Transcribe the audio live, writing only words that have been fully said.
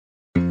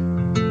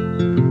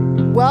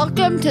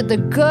Welcome to the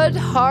Good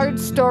Hard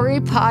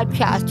Story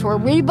podcast, where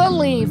we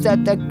believe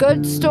that the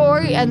good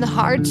story and the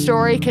hard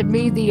story can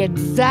be the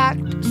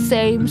exact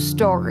same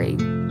story.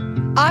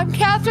 I'm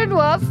Catherine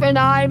Wolf, and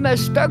I'm a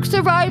stroke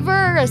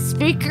survivor, a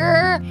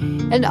speaker,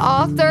 an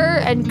author,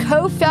 and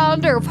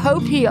co-founder of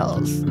Hope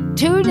Heals.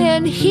 Tune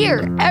in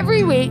here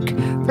every week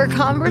for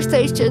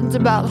conversations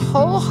about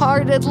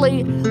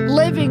wholeheartedly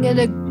living in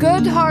a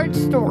good hard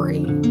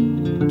story.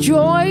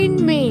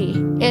 Join me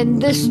in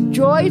this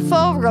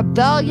joyful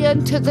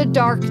rebellion to the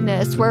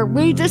darkness where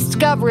we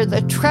discover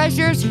the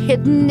treasures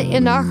hidden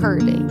in our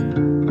hurting.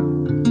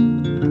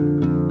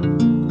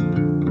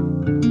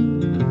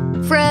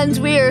 Friends,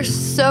 we are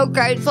so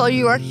grateful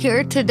you are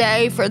here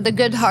today for the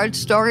Good Hard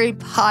Story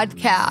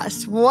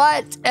podcast.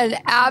 What an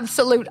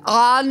absolute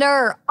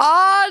honor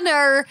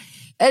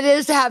it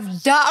is to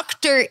have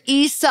Dr.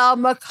 Esau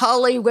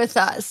McCaulley with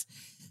us.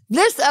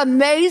 This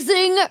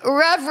amazing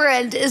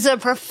reverend is a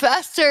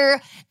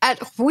professor at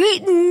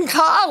Wheaton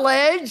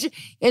College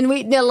in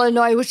Wheaton,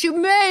 Illinois, which you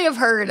may have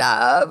heard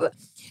of.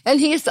 And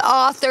he's the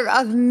author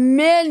of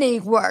many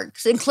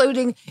works,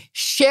 including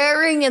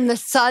Sharing in the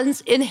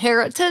Son's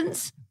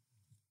Inheritance.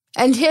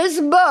 And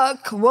his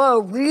book,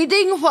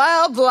 Reading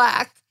While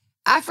Black,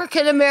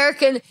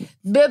 African-American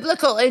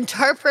Biblical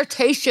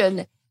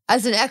Interpretation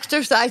as an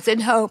Exercise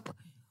in Hope,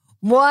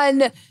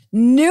 won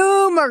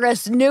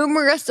numerous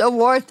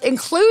awards,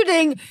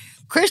 including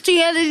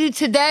Christianity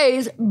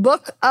Today's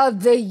Book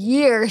of the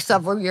Year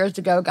several years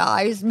ago,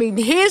 guys. I mean,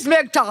 he's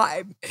big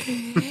time.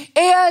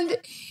 And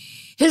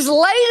his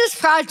latest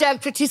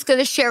project, which he's going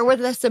to share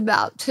with us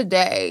about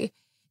today,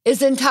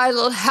 is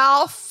entitled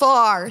How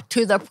Far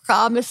to the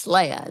Promised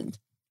Land?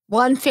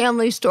 One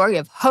family story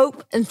of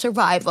hope and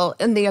survival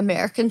in the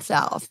American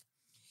South.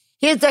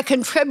 He is a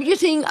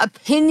contributing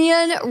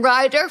opinion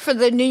writer for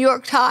the New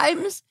York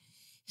Times.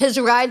 His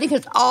writing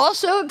has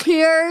also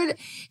appeared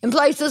in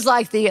places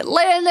like The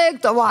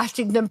Atlantic, The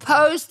Washington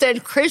Post,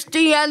 and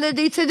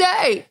Christianity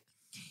Today.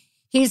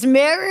 He's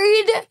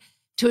married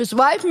to his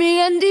wife,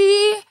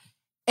 Mandy,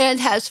 and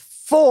has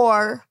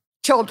 4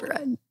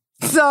 children.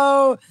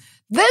 So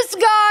this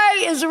guy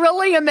is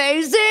really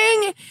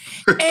amazing.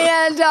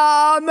 And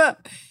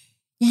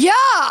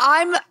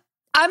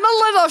I'm a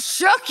little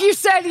shook you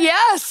said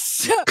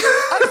yes.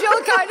 I feel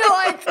kind of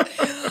like,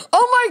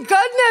 oh my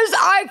goodness,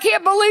 I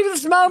can't believe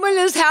this moment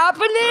is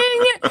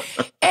happening.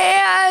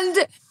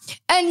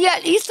 And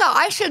yet, Esau,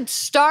 I should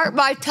start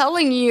by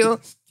telling you,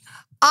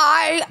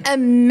 I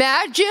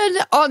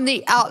imagine on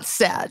the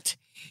outset,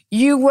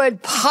 you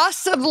would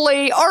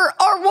possibly, or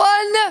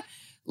one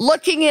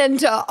looking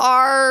into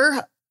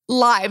our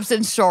lives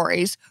and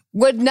stories,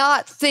 would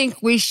not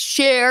think we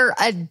share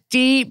a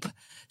deep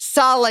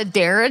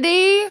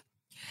solidarity.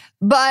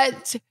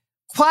 But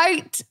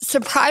quite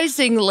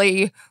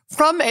surprisingly,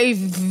 from a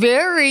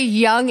very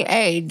young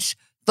age,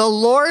 the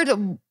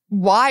Lord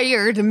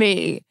wired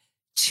me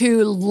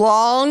to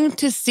long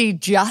to see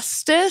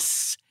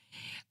justice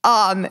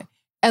and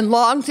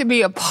long to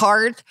be a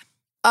part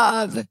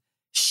of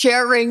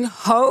sharing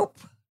hope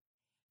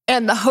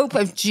and the hope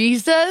of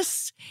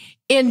Jesus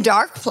in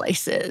dark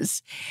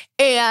places.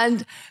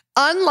 And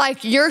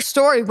unlike your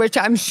story, which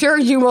I'm sure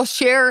you will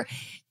share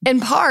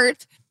in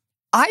part,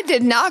 I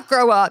did not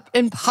grow up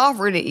in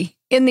poverty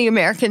in the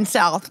American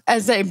South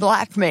as a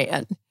Black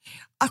man.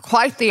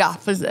 Quite the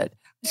opposite.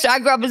 So I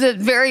grew up as a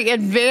very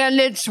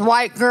advantaged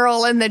white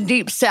girl in the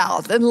Deep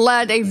South and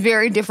led a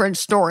very different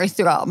story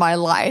throughout my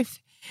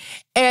life.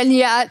 And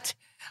yet,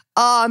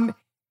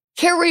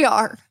 here we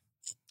are.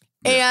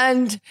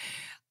 And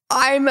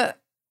I'm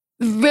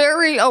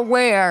very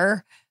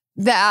aware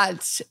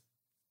that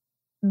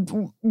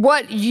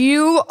what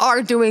you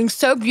are doing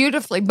so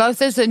beautifully,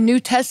 both as a New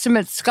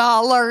Testament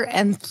scholar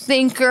and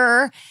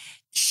thinker,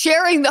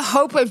 sharing the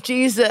hope of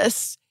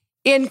Jesus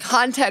in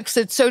context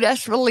that so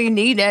desperately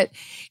needed,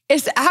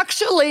 is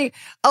actually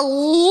a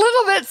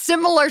little bit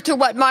similar to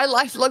what my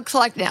life looks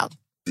like now.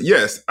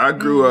 Yes, I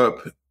grew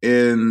up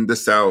in the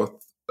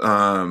South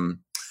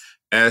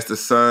as the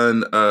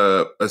son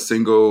of a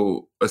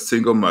single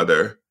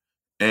mother.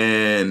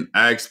 And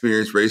I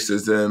experienced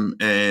racism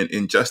and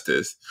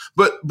injustice.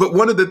 But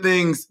one of the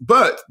things,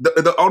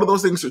 all of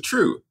those things are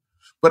true.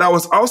 But I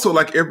was also,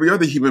 like every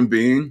other human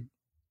being,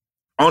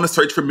 on a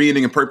search for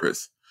meaning and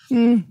purpose.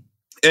 And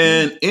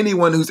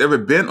anyone who's ever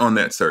been on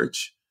that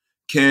search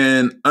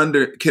can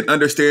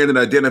understand and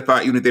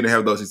identify, even if they didn't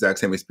have those exact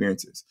same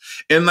experiences.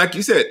 And like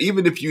you said,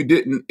 even if you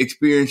didn't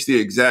experience the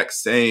exact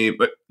same,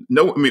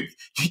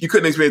 you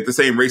couldn't experience the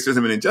same racism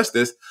and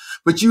injustice,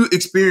 but you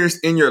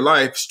experienced in your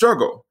life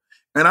struggle.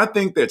 And I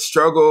think that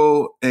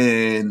struggle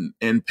and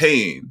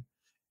pain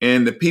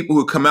and the people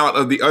who come out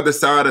of the other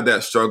side of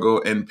that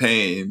struggle and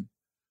pain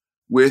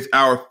with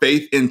our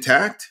faith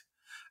intact,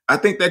 I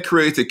think that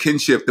creates a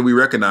kinship that we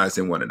recognize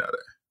in one another.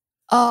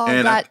 Oh,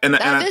 I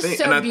think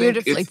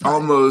it's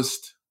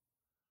almost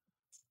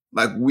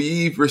like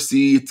we've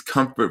received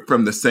comfort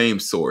from the same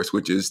source,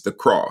 which is the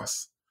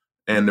cross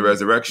and the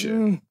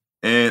resurrection.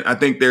 And I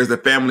think there's a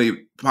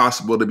family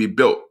possible to be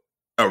built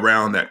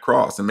around that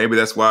cross. And maybe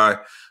that's why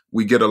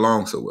we get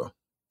along so well.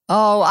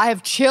 Oh, I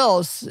have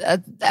chills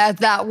at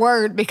that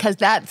word, because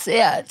that's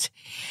it.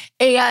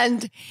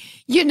 And,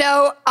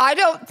 I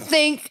don't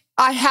think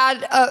I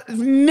had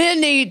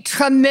many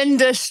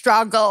tremendous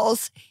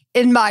struggles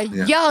in my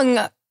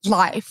young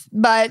life,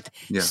 but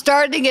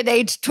starting at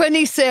age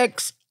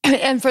 26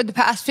 and for the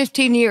past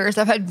 15 years,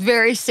 I've had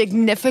very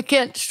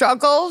significant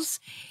struggles.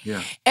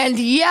 Yeah. And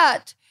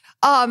yet,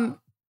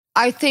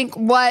 I think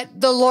what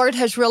the Lord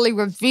has really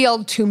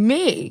revealed to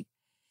me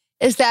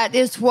is that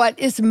what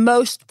is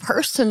most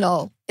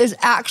personal is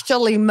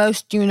actually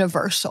most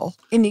universal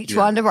in each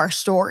one of our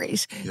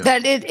stories. Yeah.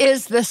 That it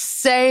is the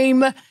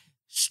same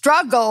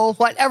struggle,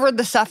 whatever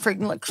the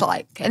suffering looks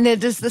like, and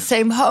it is the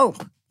same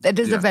hope that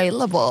is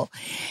available.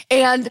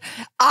 And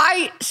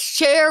I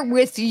share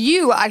with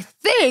you, I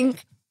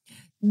think,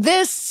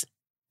 this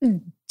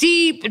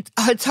deep,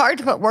 it's hard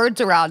to put words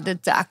around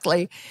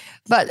exactly,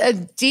 but a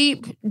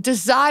deep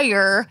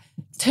desire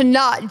to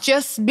not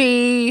just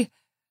be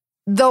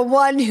the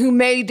one who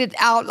made it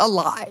out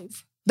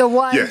alive, the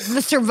one,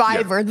 the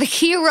survivor, the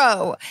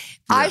hero.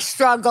 I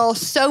struggle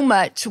so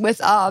much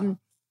with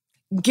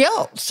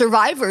guilt,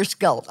 survivor's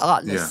guilt,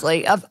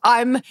 honestly, of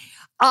I'm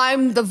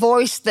the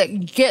voice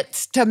that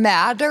gets to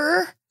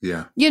matter.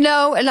 Yeah.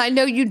 And I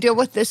know you deal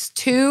with this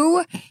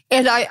too.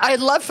 And I'd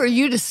love for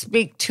you to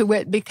speak to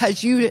it,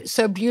 because you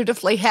so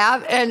beautifully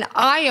have. And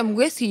I am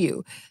with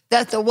you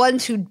that the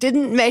ones who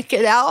didn't make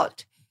it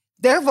out,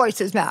 their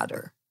voices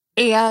matter.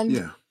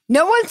 And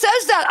no one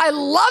says that. I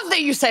love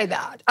that you say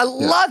that. I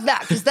love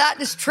that, because that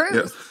is true.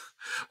 Yeah.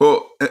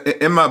 Well,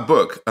 in my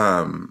book,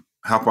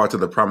 How Far to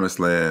the Promised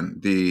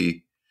Land,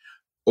 the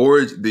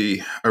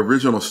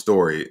original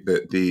story,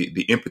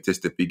 the impetus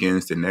that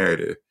begins the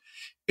narrative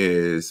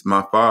is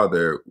my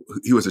father.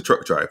 He was a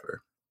truck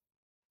driver,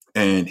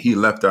 and he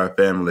left our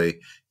family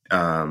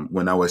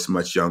when I was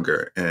much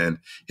younger. And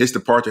his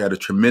departure had a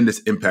tremendous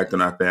impact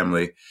on our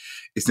family.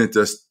 It sent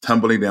us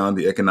tumbling down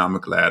the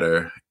economic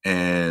ladder.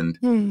 And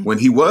when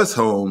he was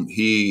home,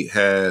 he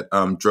had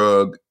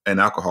drug and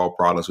alcohol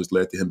problems, which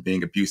led to him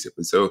being abusive.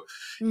 And so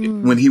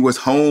when he was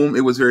home,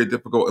 it was very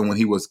difficult. And when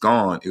he was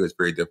gone, it was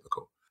very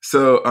difficult.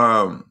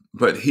 So,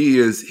 but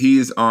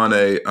he's on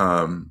a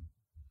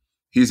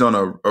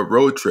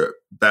road trip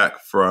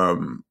back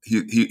from,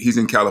 he's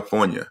in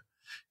California,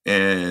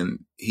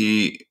 and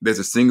there's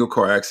a single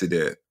car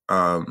accident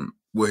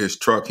where his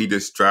truck, he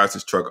just drives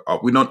his truck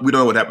off. We don't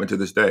know what happened to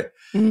this day.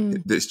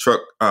 This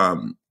truck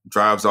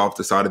drives off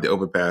the side of the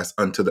overpass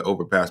onto the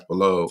overpass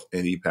below,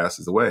 and he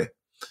passes away.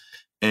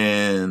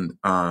 And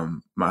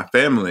my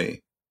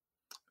family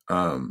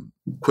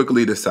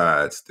quickly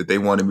decides that they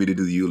wanted me to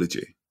do the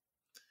eulogy.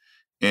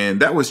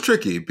 And that was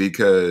tricky,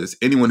 because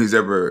anyone who's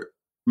ever,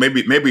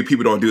 maybe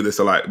people don't do this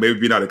a lot. Maybe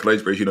if you're not a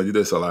college person, you don't do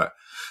this a lot.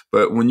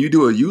 But when you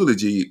do a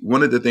eulogy,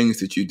 one of the things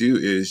that you do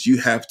is you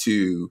have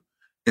to,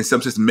 in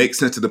some sense, make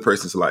sense of the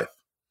person's life.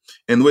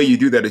 And the way you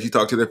do that is you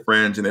talk to their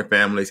friends and their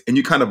families, and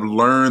you kind of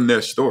learn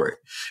their story.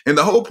 And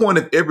the whole point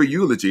of every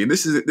eulogy, and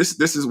this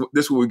is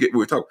what we get when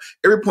we talk.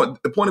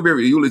 The point of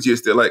every eulogy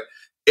is that, like,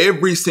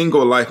 every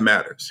single life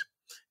matters.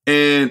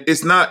 And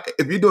it's not,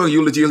 if you're doing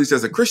eulogy, at least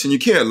as a Christian, you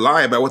can't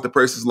lie about what the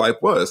person's life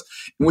was.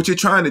 And what you're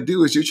trying to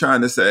do is you're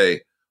trying to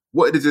say,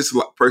 what does this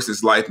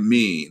person's life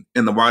mean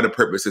in the wider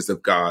purposes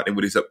of God and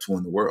what he's up to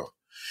in the world?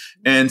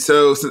 And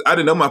so, since I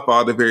didn't know my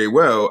father very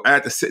well, I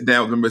had to sit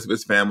down with members of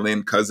his family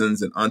and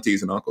cousins and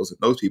aunties and uncles and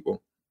those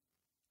people,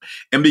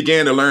 and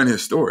began to learn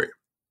his story.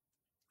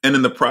 And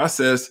in the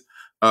process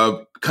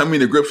of coming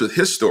to grips with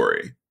his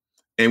story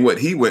and what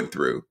he went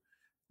through,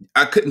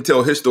 I couldn't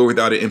tell his story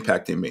without it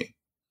impacting me.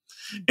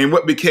 And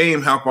what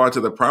became How Far to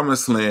the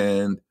Promised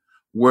Land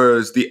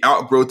was the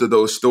outgrowth of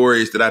those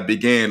stories that I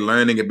began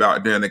learning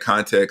about during the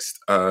context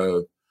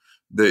of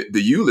the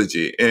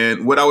eulogy.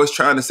 And what I was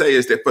trying to say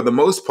is that, for the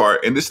most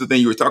part, and this is the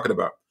thing you were talking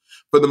about,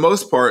 for the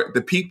most part,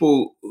 the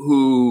people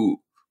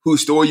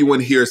whose story you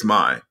want to hear is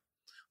mine.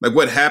 Like,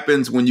 what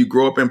happens when you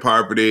grow up in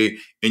poverty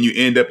and you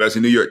end up as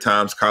a New York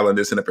Times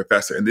columnist and a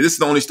professor. And this is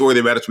the only story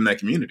that matters from that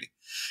community.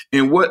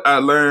 And what I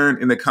learned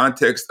in the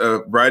context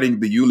of writing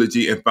the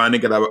eulogy and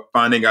finding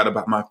out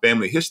about my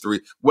family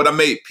history, what I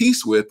made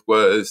peace with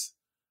was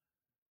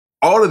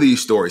all of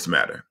these stories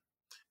matter.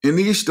 And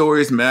these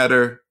stories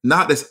matter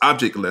not as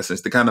object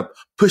lessons to kind of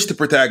push the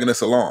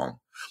protagonist along,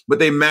 but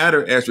they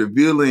matter as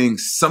revealing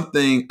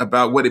something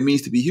about what it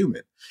means to be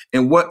human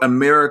and what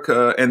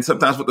America and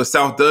sometimes what the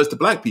South does to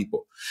Black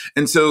people.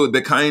 And so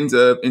the kinds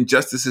of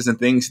injustices and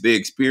things they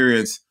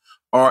experience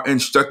are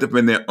instructive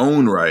in their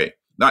own right,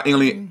 not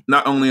only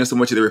in so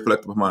much as they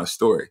reflect upon my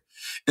story.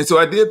 And so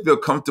I did feel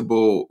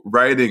comfortable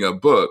writing a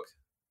book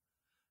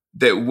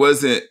that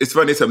wasn't, it's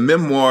funny, it's a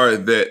memoir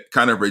that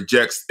kind of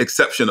rejects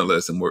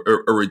exceptionalism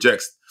or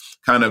rejects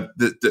kind of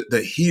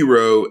the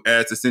hero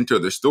as the center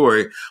of the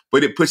story,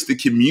 but it puts the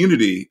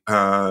community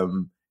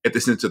at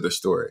the center of the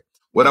story.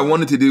 What I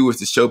wanted to do was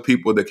to show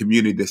people the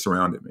community that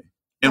surrounded me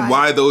and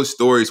why those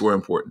stories were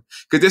important,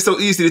 because they're so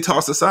easy to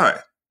toss aside.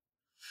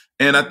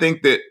 And I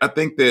think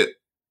that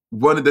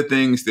one of the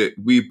things that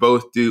we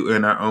both do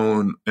in our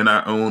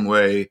own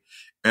way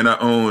in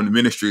our own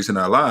ministries in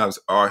our lives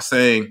are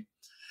saying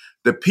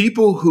the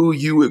people who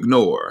you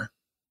ignore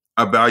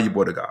are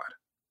valuable to God.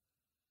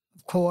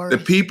 Of course. The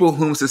people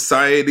whom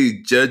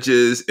society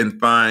judges and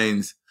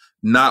finds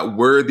not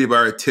worthy of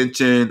our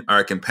attention,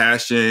 our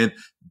compassion,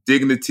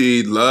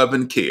 dignity, love,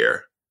 and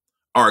care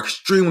are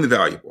extremely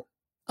valuable.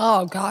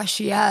 Oh gosh,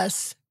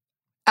 yes.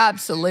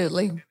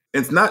 Absolutely.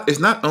 It's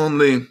not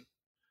only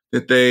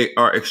that they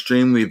are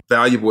extremely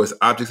valuable as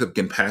objects of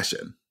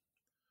compassion,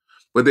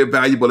 but they're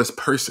valuable as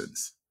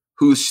persons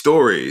whose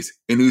stories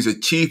and whose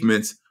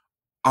achievements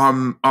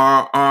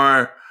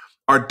are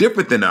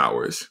different than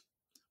ours,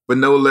 but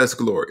no less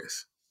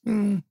glorious.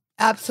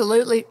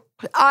 Absolutely.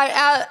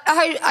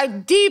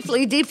 I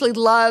deeply, deeply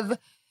love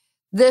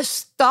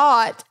this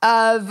thought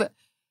of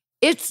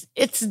it's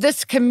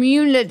this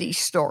community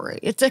story.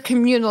 It's a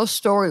communal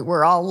story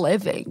we're all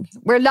living.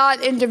 We're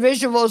not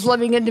individuals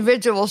living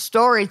individual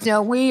stories.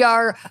 No, we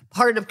are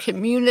part of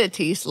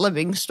communities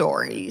living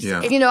stories.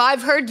 Yeah.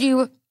 I've heard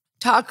you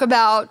talk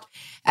about,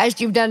 as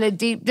you've done a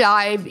deep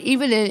dive,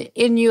 even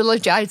in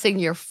eulogizing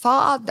your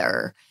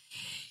father,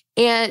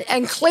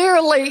 and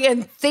clearly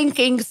in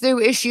thinking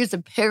through issues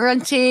of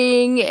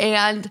parenting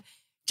and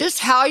just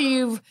how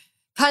you've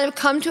kind of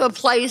come to a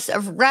place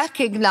of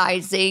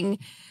recognizing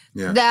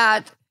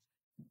that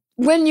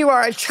when you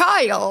are a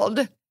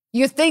child,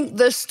 you think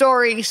the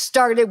story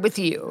started with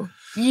you.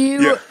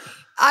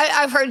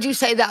 I've heard you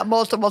say that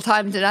multiple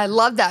times, and I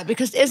love that,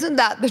 because isn't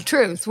that the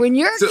truth? When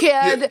you're a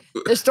kid,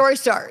 the story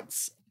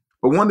starts.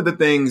 But one of the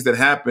things that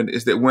happened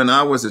is that when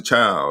I was a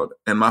child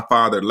and my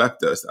father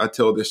left us, I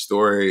tell this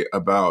story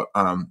about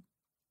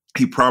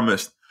he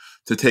promised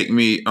to take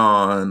me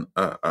on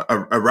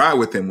a ride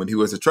with him when he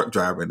was a truck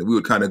driver, and we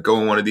would kind of go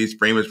on one of these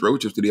famous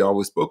road trips that he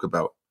always spoke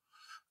about.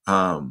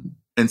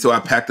 And so I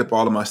packed up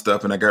all of my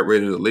stuff and I got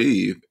ready to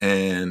leave.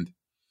 And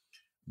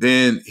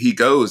then he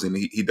goes and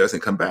he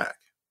doesn't come back.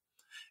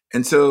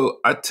 And so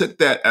I took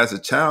that as a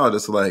child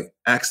as like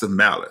acts of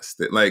malice,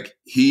 that like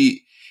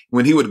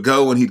when he would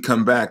go and he'd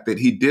come back, that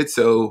he did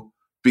so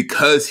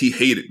because he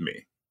hated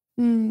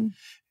me.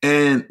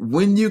 And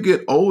when you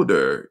get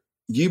older,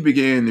 you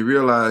begin to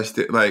realize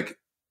that like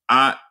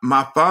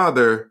my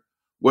father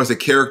was a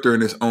character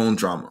in his own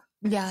drama.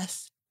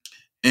 Yes.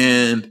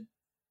 And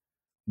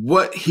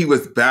what he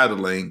was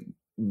battling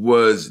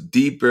was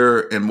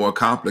deeper and more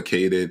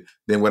complicated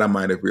than what I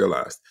might have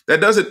realized.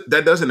 That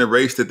doesn't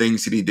erase the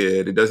things that he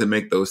did. It doesn't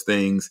make those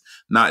things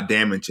not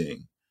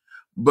damaging.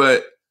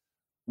 But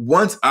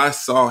once I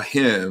saw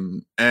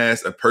him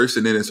as a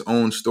person in his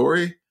own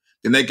story,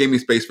 then that gave me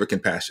space for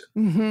compassion.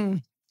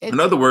 In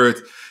other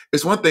words,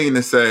 it's one thing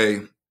to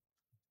say,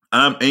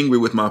 I'm angry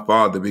with my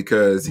father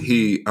because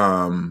he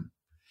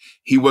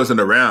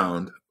wasn't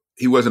around.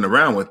 He wasn't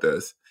around with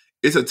us.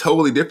 It's a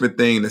totally different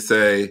thing to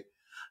say,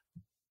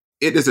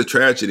 it is a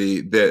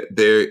tragedy that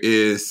there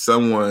is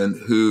someone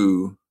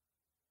who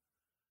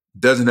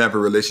doesn't have a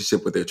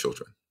relationship with their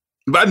children.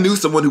 But I knew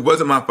someone who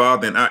wasn't my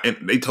father,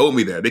 and they told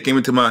me that. They came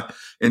into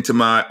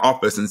my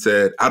office and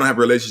said, I don't have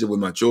a relationship with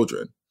my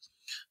children.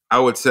 I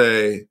would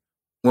say,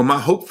 well, my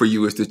hope for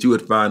you is that you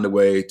would find a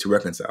way to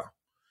reconcile.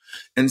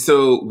 And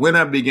so when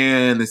I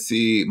began to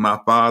see my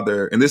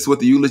father, and this is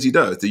what the eulogy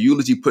does, the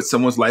eulogy puts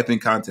someone's life in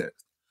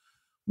context.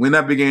 When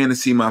I began to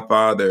see my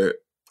father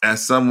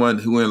as someone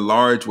who in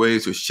large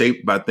ways was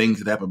shaped by things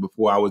that happened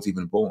before I was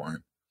even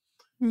born,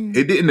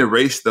 it didn't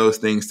erase those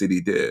things that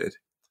he did,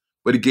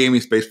 but it gave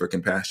me space for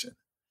compassion.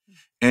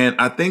 And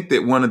I think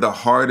that one of the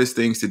hardest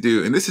things to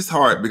do, and this is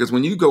hard because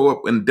when you go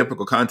up in a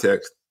difficult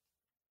context,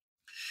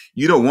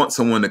 you don't want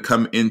someone to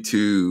come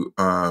into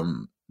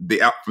from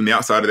the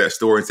outside of that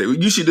store and say, well,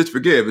 you should just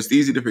forgive. It's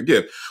easy to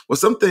forgive. Well,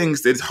 some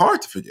things it's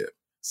hard to forgive.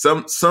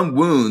 Some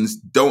wounds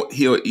don't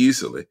heal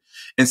easily.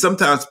 And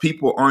sometimes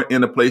people aren't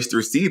in a place to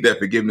receive that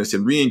forgiveness,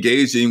 and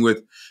re-engaging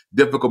with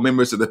difficult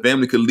members of the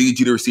family could lead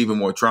you to receiving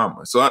more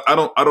trauma. So I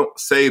don't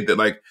say that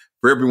like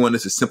for everyone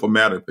it's a simple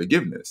matter of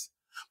forgiveness.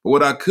 But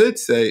what I could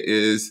say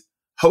is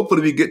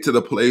hopefully we get to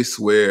the place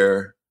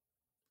where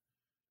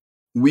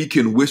we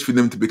can wish for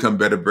them to become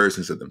better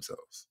versions of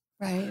themselves.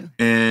 Right.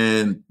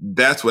 And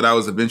that's what I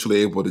was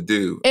eventually able to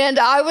do. And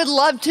I would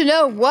love to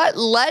know what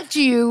led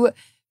you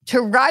to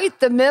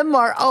write the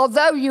memoir,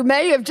 although you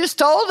may have just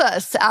told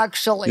us,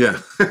 actually. Yeah.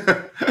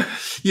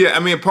 Yeah, I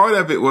mean, part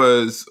of it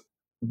was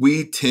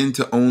we tend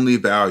to only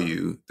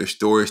value the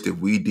stories that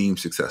we deem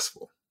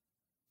successful.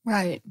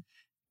 Right.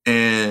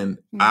 And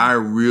I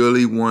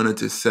really wanted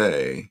to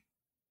say,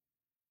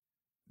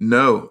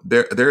 no,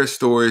 there are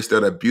stories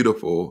that are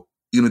beautiful,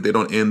 even if they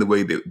don't end the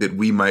way that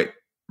we might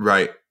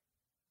write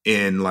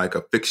in like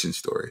a fiction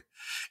story.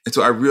 And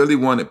so I really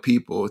wanted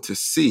people to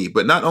see,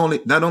 but not only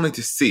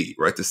to see,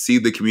 right, to see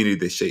the community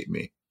that shaped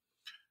me,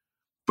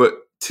 but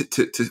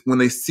to when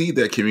they see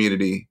that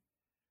community,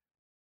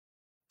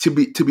 to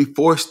be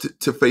forced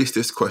to face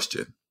this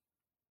question: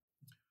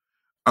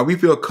 do we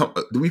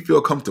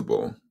feel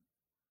comfortable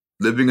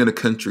living in a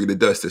country that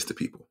does this to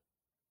people?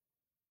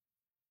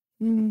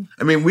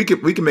 I mean, we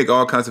can make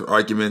all kinds of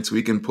arguments.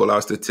 We can pull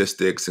out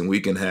statistics, and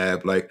we can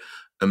have like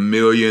a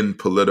million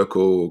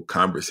political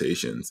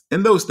conversations,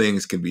 and those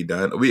things can be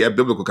done. We have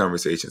biblical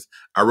conversations.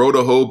 I wrote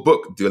a whole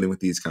book dealing with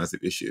these kinds of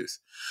issues,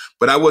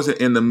 but I wasn't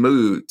in the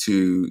mood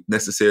to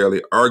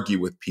necessarily argue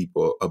with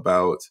people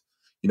about,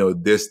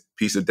 this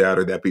piece of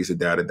data or that piece of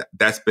data.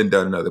 That's been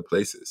done in other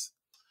places.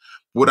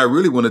 What I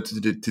really wanted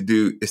to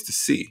do is to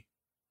see.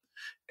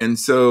 And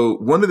so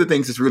one of the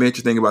things that's really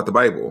interesting about the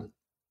Bible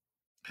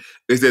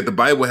is that the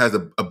Bible has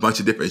a bunch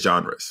of different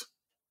genres.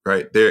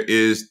 Right? There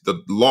is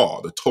the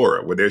law, the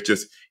Torah, where there's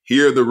just,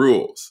 here are the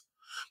rules.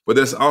 But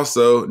there's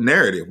also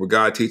narrative, where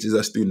God teaches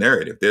us through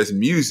narrative. There's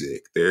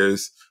music,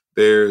 there's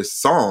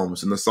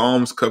Psalms, and the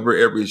Psalms cover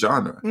every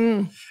genre.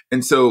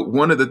 And so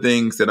one of the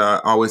things that I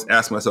always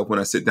ask myself when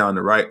I sit down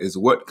to write is,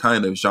 what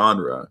kind of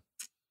genre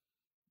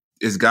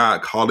is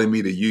God calling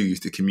me to use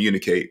to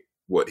communicate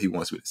what he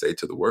wants me to say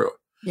to the world?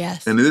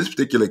 Yes. And in this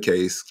particular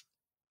case,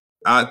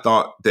 I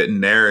thought that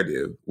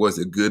narrative was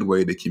a good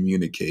way to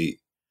communicate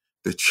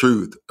the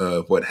truth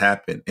of what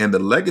happened and the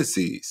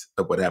legacies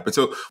of what happened.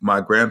 So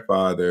my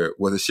grandfather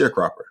was a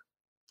sharecropper,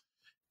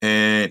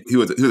 and he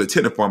was a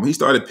tenant farmer. He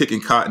started picking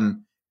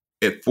cotton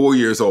at 4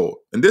 years old.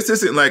 And this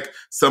isn't like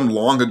some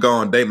long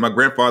ago date. My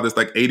grandfather's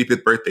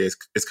 85th birthday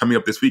is coming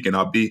up this weekend.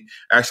 I'll be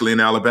actually in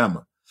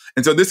Alabama.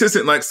 And so this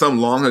isn't like some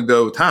long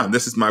ago time.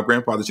 This is my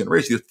grandfather's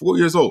generation. He was 4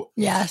 years old.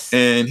 Yes.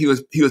 And he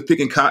was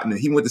picking cotton,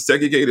 and he went to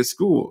segregated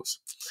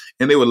schools.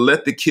 And they would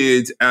let the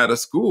kids out of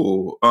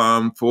school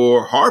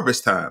for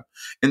harvest time.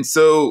 And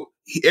so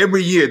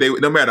every year,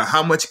 no matter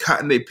how much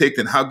cotton they picked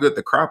and how good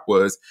the crop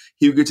was,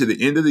 he would get to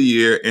the end of the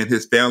year and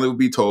his family would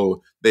be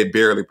told they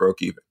barely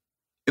broke even.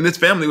 And his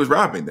family was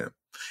robbing them.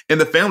 And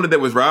the family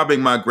that was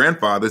robbing my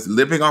grandfather's,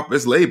 living off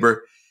his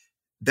labor,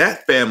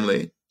 that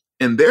family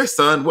and their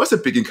son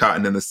wasn't picking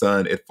cotton in the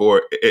sun at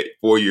 4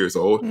 years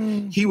old.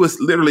 He was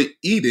literally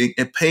eating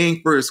and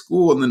paying for his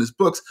school and his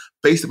books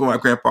based upon my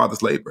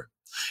grandfather's labor.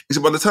 And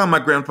so by the time my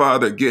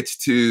grandfather gets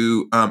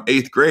to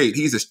 8th grade,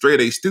 he's a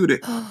straight A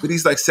student, but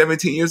he's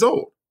 17 years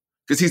old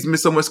because he's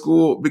missed so much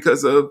school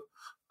because of,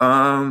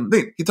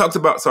 he talks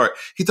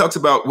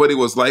about what it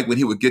was like when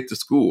he would get to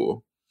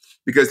school,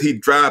 because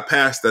he'd drive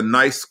past a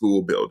nice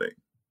school building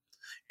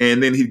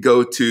and then he'd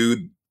go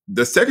to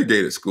the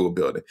segregated school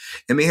building,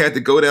 and they had to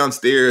go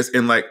downstairs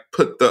and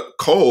put the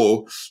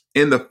coal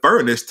in the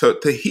furnace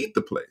to heat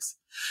the place.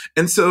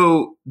 And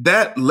so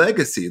that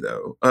legacy,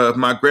 though, of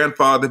my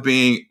grandfather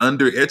being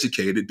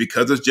undereducated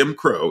because of Jim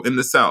Crow in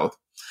the South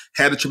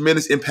had a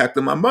tremendous impact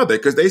on my mother,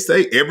 because they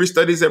say every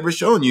study's ever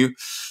shown you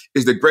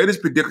is the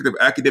greatest predictor of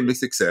academic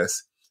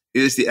success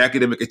is the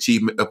academic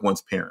achievement of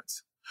one's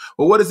parents.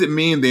 Well, what does it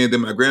mean then that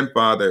my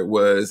grandfather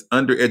was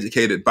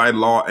undereducated by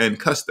law and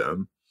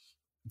custom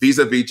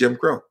vis-a-vis Jim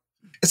Crow?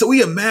 And so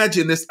we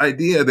imagine this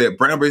idea that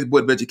Brown-based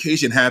Board of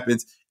Education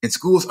happens and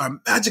schools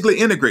are magically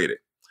integrated.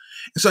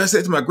 And so I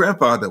said to my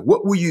grandfather,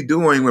 what were you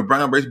doing when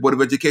Brown-based Board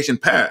of Education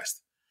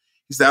passed?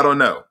 He said, I don't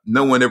know.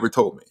 No one ever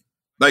told me.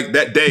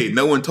 That day,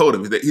 no one told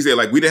him. He said,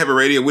 we didn't have a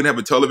radio, we didn't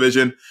have a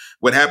television.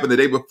 What happened the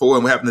day before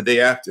and what happened the day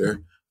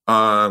after,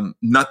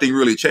 nothing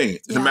really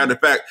changed. As a matter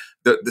of fact,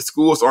 the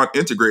schools aren't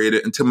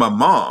integrated until my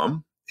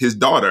mom, his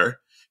daughter,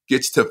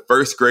 gets to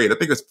 1st grade. I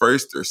think it's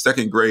 1st or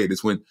 2nd grade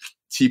is when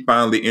she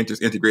finally enters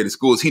integrated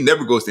schools. He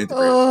never goes to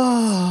integrated.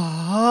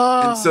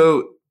 And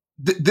so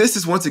this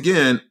is, once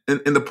again,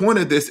 and the point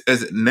of this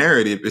as a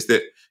narrative is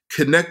that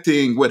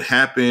connecting what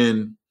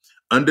happened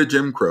under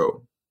Jim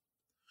Crow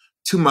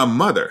to my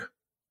mother.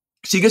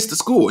 She gets to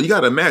school. You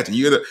got to imagine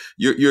you're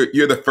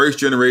the first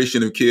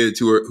generation of kids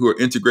who are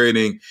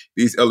integrating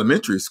these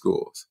elementary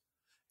schools,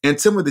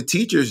 and some of the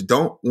teachers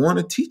don't want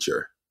to teach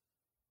her.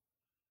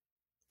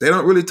 They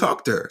don't really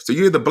talk to her. So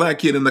you're the black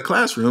kid in the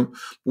classroom.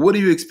 What are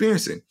you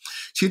experiencing?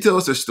 She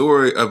tells a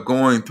story of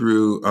going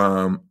through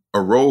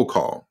a roll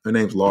call. Her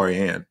name's Laurie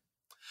Ann.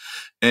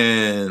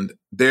 And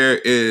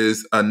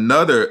there's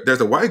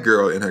a white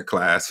girl in her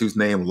class who's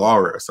named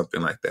Laura or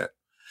something like that.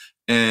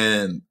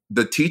 And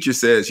the teacher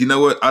says, you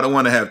know what? I don't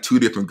want to have 2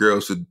 different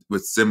girls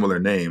with similar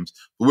names,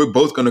 but we're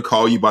both going to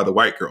call you by the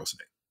white girl's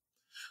name.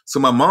 So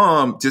my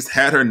mom just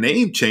had her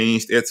name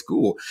changed at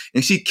school,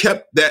 and she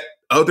kept that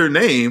other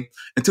name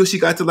until she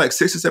got to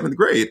 6th or 7th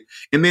grade.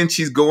 And then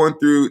they're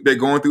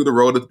going through the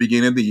roll at the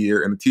beginning of the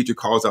year, and the teacher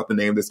calls out the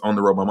name that's on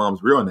the roll, my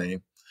mom's real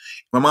name.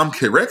 My mom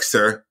corrects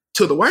her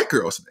to the white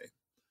girl's name.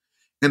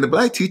 And the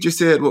black teacher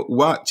said, well,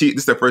 why? This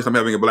is the first time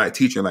having a black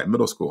teacher in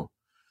middle school.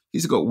 He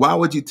said, why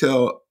would you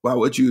tell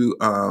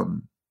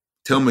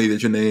me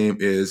that your name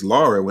is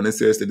Laura when it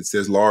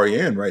says Laurie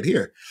Ann right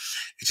here?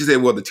 And she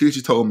said, well, the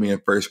teacher told me in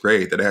 1st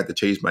grade that I had to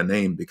change my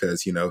name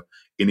because, it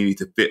needed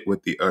to fit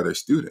with the other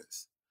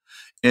students.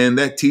 And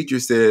that teacher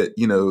said,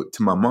 to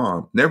my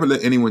mom, never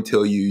let anyone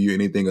tell you you're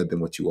anything other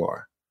than what you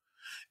are.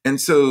 And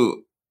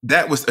so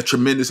that was a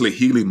tremendously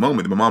healing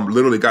moment. My mom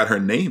literally got her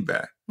name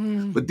back.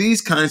 But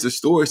these kinds of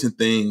stories and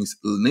things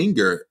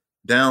linger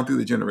down through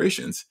the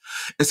generations.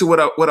 And so what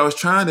I was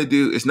trying to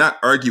do is not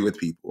argue with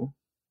people,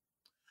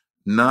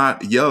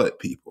 not yell at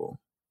people,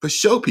 but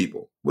show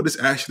people what it's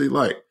actually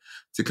like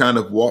to kind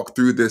of walk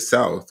through this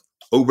South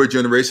over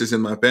generations in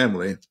my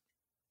family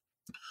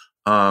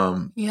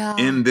Yeah.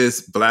 in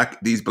these black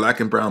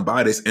and brown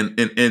bodies,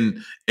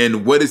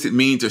 and what does it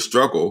mean to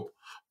struggle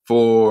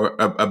for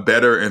a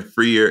better and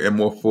freer and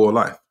more full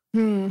life?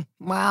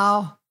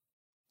 Wow.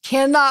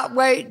 Cannot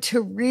wait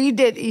to read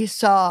it,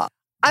 Esau.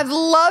 I've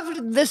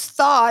loved this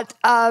thought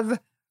of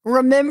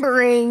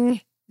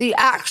remembering the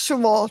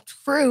actual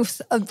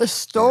truth of the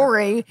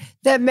story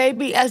that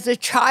maybe as a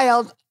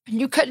child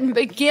you couldn't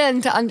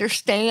begin to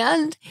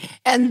understand.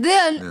 And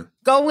then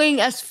going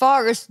as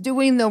far as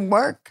doing the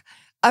work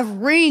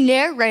of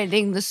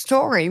re-narrating the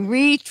story,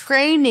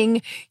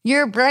 retraining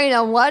your brain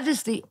on what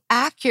is the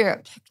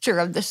accurate picture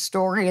of the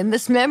story and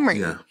this memory.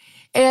 Yeah.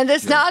 And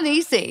it's not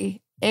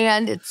easy.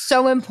 And it's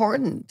so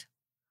important.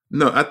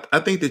 No, I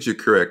think that you're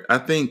correct. I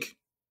think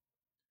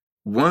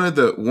one of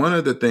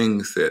the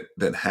things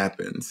that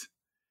happens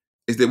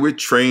is that we're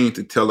trained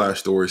to tell our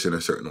stories in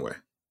a certain way.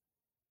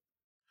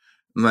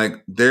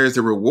 Like, there's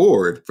a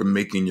reward for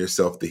making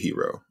yourself the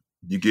hero.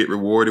 You get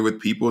rewarded with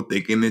people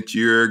thinking that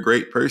you're a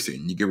great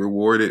person. You get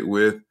rewarded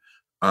with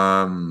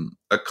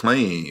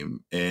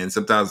acclaim and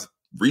sometimes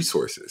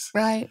resources.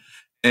 Right.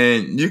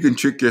 And you can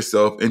trick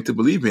yourself into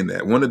believing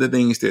that. One of the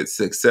things that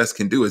success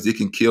can do is it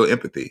can kill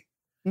empathy.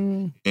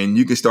 And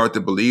you can start to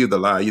believe the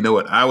lie. You know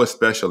what? I was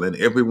special, and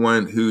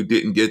everyone who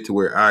didn't get to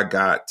where I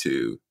got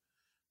to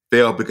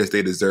failed because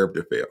they deserved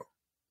to fail.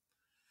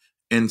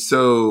 And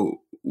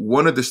so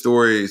one of the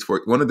stories,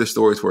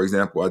 for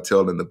example, I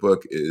tell in the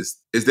book is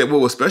that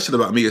what was special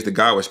about me is that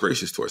God was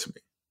gracious towards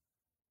me,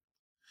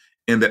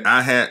 and that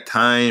I had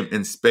time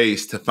and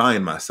space to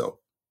find myself.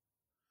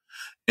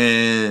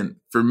 And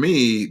for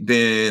me,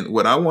 then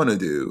what I want to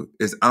do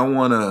is I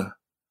want to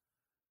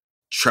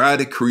try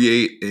to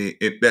create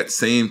that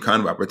same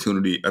kind of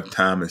opportunity of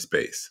time and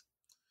space.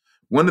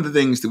 One of the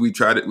things that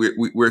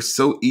we're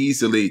so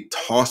easily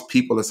toss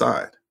people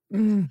aside.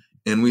 And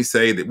we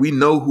say that we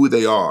know who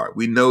they are.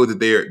 We know that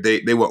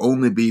they will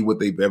only be what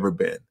they've ever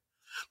been.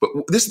 But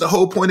this is the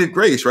whole point of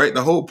grace, right?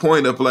 The whole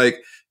point of,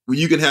 like,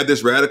 you can have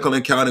this radical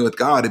encounter with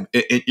God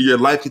and your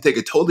life can take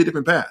a totally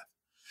different path.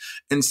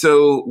 And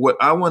so what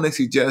I want to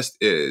suggest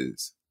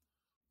is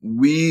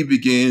we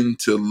begin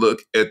to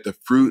look at the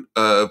fruit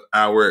of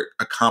our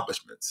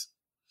accomplishments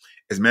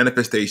as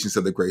manifestations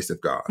of the grace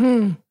of God.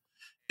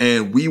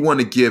 And we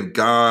want to give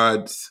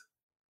God's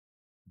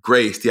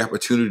grace the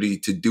opportunity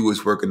to do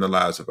his work in the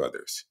lives of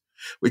others,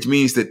 which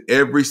means that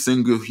every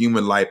single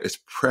human life is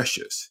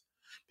precious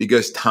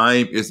because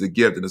time is a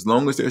gift. And as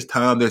long as there's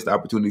time, there's the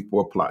opportunity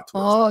for a plot twist.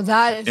 Oh,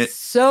 that is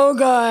so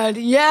good.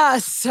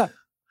 Yes.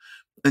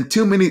 And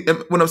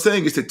what I'm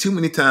saying is that too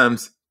many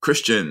times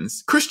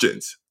Christians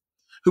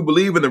who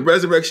believe in the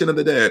resurrection of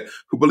the dead,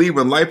 who believe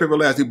in life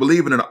everlasting, who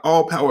believe in an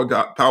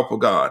powerful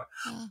God,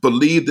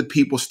 believe that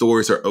people's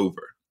stories are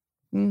over.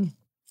 And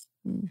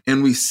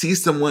we see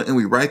someone and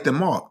we write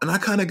them off. And I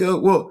kind of go,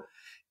 well,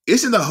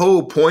 isn't the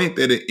whole point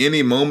that at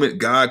any moment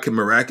God can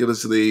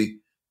miraculously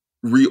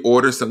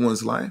reorder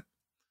someone's life?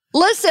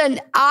 Listen,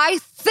 I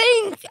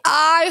think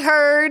I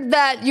heard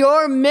that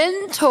your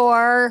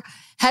mentor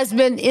has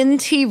been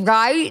N.T.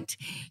 Wright,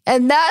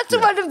 and that's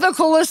one of the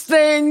coolest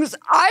things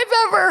I've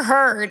ever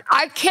heard.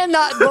 I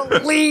cannot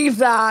believe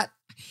that.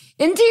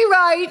 N.T.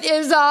 Wright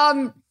is,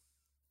 I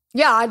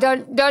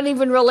don't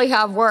even really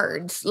have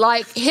words.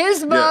 Like,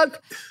 his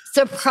book,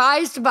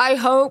 Surprised by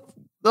Hope,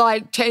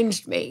 like,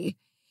 changed me.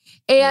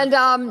 And,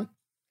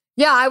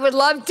 I would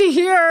love to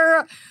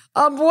hear,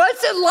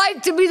 what's it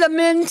like to be the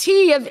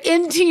mentee of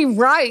N.T.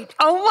 Wright?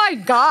 Oh my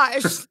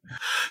gosh.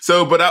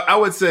 So, but I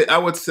would say,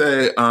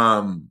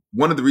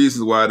 one of the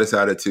reasons why I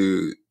decided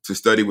to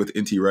study with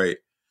N.T. Wright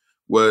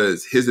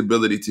was his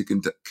ability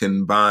to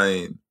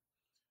combine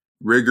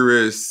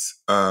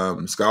rigorous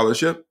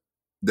scholarship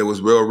that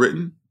was well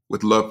written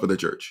with love for the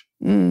church.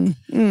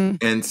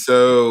 And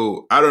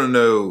so I don't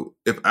know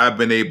if I've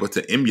been able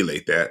to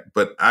emulate that,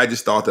 but I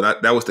just thought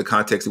that that was the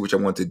context in which I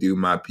wanted to do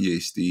my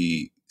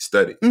PhD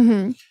study.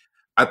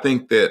 I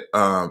think that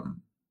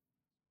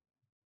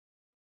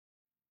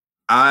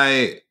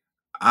I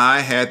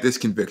had this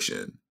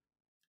conviction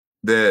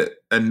that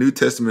a New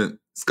Testament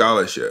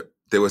scholarship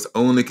that was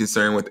only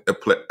concerned with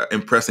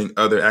impressing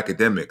other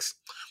academics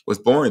was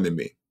boring to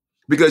me.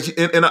 Because,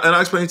 and I'll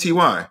explain to you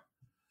why.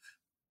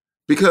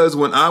 Because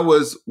when I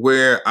was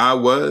where I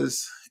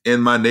was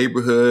in my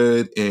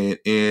neighborhood and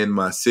in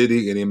my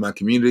city and in my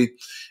community,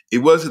 it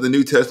wasn't the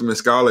New Testament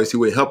scholars who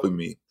were helping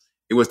me.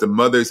 It was the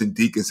mothers and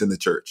deacons in the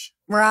church.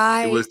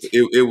 Right. It was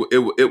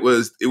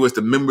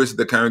the members of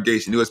the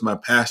congregation. It was my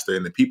pastor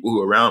and the people who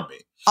were around me.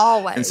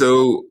 Always. And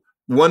so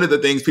one of the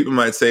things people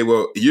might say,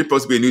 well, you're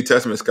supposed to be a New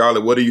Testament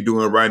scholar. What are you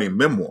doing writing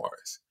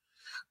memoirs?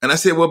 And I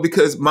said, well,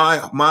 because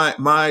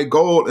my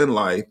goal in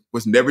life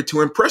was never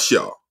to impress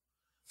y'all.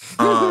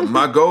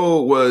 My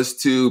goal was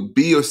to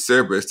be of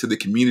service to the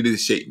community that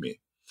shaped me.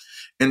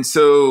 And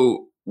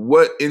so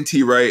what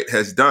N.T. Wright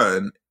has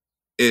done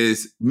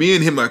is, me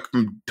and him are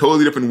from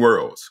totally different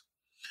worlds,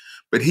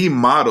 but he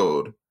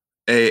modeled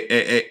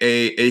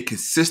a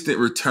consistent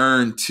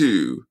return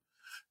to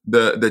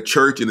the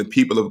church and the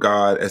people of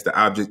God as the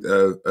object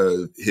of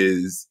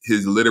his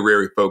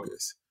literary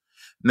focus.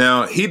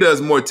 Now, he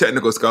does more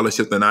technical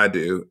scholarship than I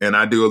do, and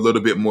I do a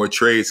little bit more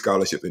trade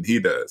scholarship than he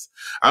does.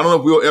 I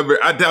don't know if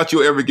I doubt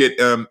you'll ever get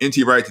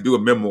N.T. Wright to do a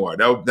memoir.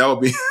 That would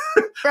be,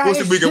 Right. we'll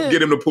see if we can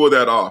get him to pull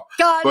that off.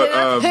 Got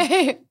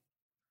it.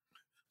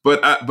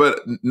 But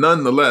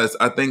nonetheless,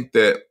 I think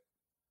that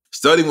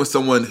studying with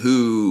someone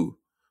who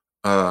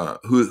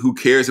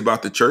cares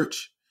about the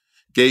church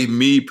gave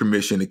me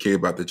permission to care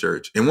about the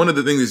church. And one of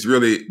the things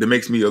that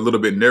makes me a little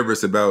bit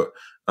nervous about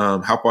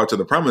How Far to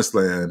the Promised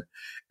Land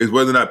is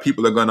whether or not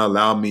people are going to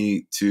allow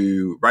me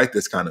to write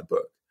this kind of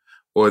book,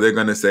 or they're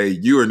going to say,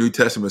 "You're a New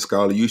Testament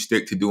scholar. You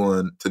stick to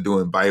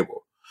doing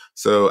Bible."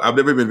 So I've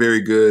never been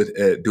very good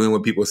at doing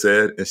what people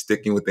said and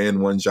sticking within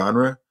one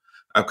genre.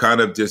 I've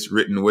kind of just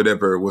written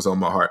whatever was on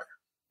my heart.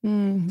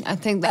 I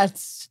think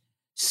that's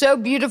so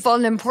beautiful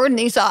and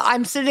important, Esau.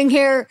 I'm sitting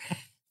here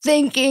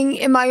thinking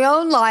in my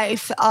own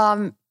life,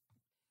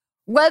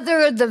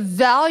 whether the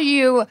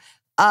value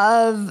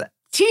of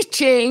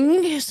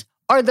teachings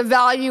or the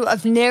value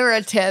of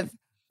narrative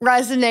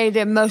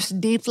resonated most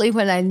deeply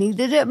when I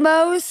needed it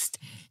most.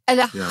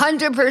 And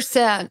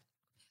 100%.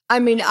 I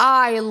mean,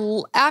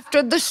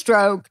 after the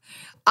stroke,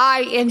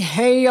 I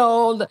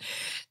inhaled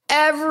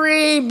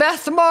every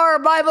Beth Moore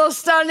Bible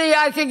study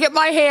I could get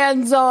my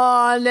hands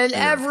on, and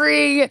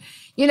every,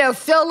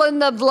 fill in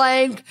the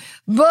blank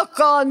book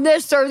on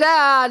this or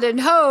that, and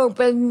hope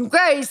and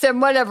grace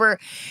and whatever.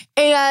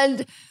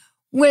 And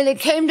when it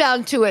came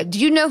down to it, do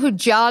you know who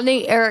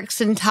Johnny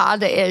Erickson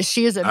Tada is?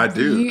 She is I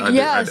do. I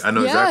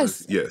know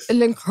exactly. Yes.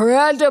 An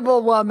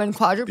incredible woman,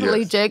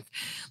 quadriplegic,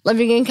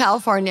 living in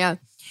California.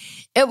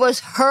 It was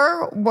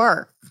her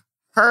work,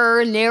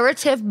 her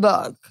narrative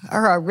book,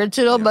 her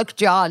original book,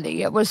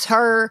 Johnny. It was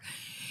her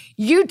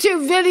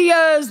YouTube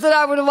videos that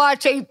I would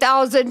watch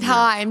 8,000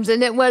 times.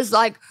 And it was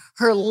like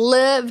her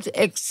lived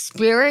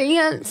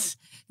experience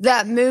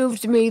that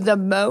moved me the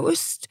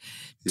most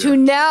to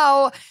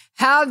now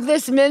have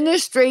this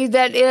ministry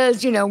that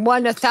is,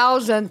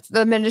 1/1,000th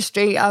the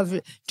ministry of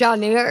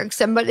Johnny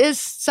Erickson, but is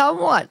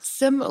somewhat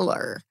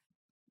similar.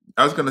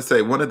 I was going to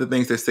say, one of the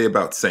things they say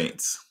about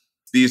saints,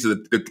 these are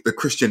the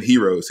Christian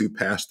heroes who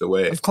passed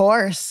away. Of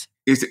course.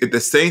 Is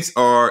the saints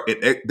are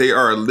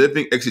a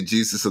living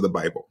exegesis of the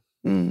Bible.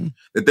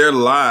 That their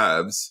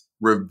lives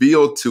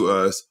reveal to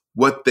us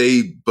what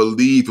they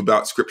believe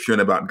about Scripture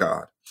and about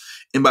God.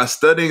 And by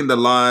studying the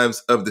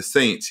lives of the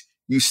saints,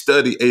 you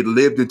study a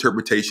lived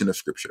interpretation of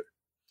Scripture.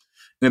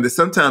 And that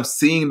sometimes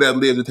seeing that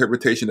lived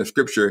interpretation of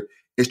Scripture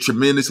is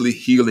tremendously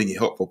healing and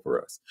helpful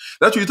for us.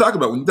 That's what you talk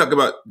about when you talk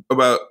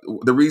about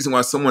the reason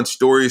why someone's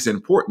story is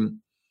important.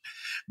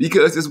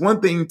 Because it's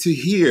one thing to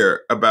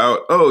hear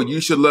about,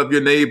 you should love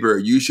your neighbor.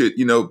 You should,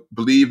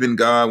 believe in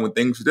God when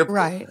things are difficult.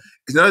 Right.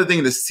 It's another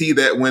thing to see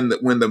that when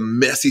the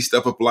messy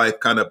stuff of life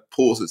kind of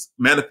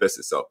manifests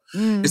itself.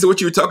 And so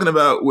what you were talking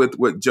about with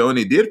what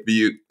Joni did for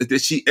you is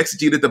that she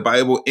exegeted the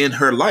Bible in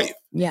her life.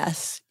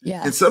 Yes.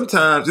 And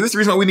sometimes, and this is the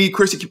reason why we need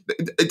Christian,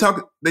 they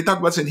talk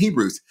about this in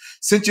Hebrews.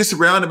 Since you're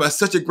surrounded by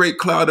such a great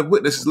cloud of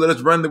witnesses, let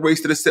us run the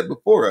race that is set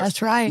before us.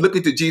 That's right.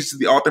 Looking to Jesus,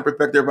 the author and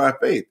perfecter of our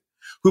faith,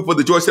 who for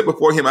the joy set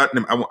before him, I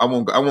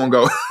won't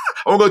go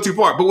too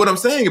far. But what I'm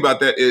saying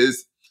about that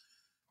is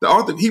the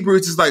author of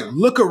Hebrews is like,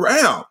 look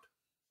around.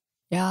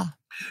 Yeah.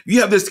 You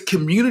have this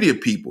community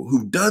of people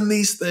who've done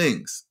these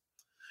things.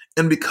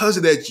 And because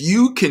of that,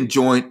 you can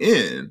join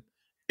in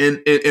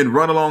and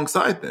run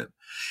alongside them.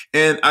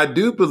 And I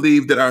do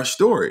believe that our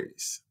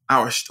stories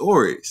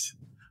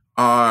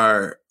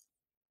are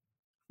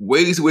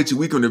ways in which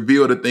we can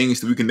reveal the things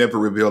that we can never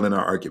reveal in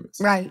our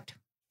arguments. Right.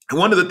 And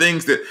one of the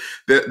things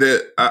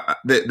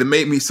that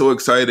made me so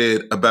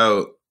excited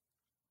about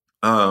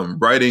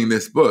writing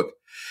this book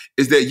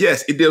is that,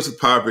 yes, it deals with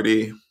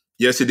poverty.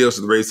 Yes, it deals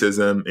with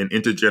racism and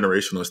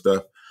intergenerational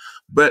stuff.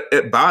 But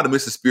at bottom,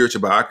 it's a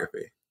spiritual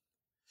biography.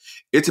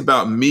 It's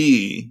about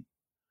me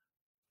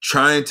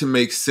trying to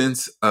make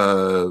sense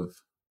of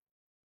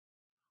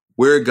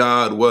where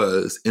God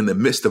was in the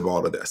midst of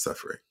all of that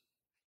suffering.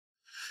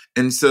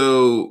 And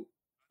so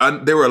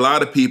there were a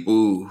lot of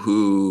people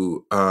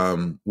who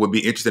would be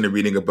interested in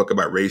reading a book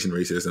about race and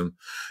racism.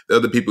 The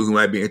other people who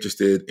might be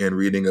interested in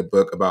reading a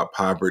book about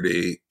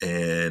poverty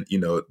and,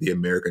 the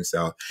American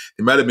South.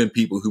 There might have been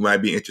people who might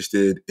be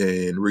interested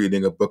in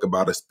reading a book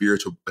about a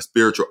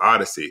spiritual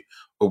odyssey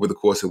over the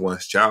course of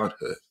one's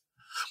childhood.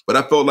 But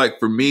I felt like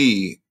for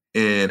me,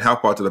 in How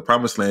Far to the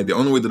Promised Land, the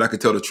only way that I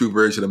could tell the true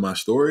version of my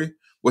story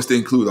was to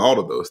include all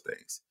of those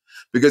things.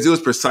 Because it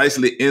was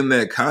precisely in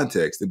that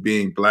context of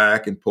being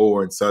Black and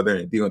poor and Southern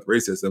and dealing with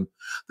racism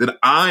that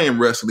I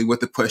am wrestling with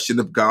the question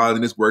of God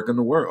and his work in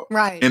the world.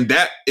 Right. And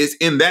that is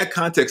in that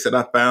context that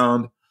I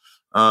found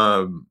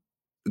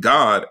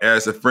God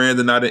as a friend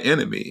and not an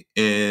enemy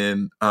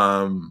in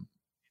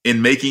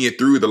making it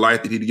through the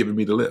life that he'd given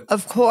me to live.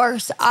 Of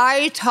course,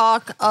 I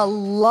talk a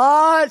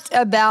lot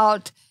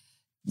about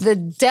the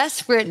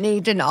desperate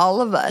need in all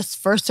of us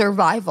for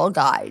survival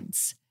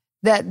guides.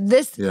 that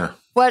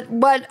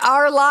what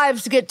our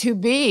lives get to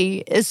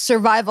be is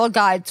survival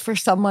guides for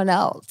someone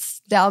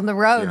else down the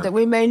road that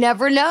we may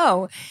never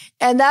know.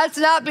 And that's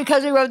not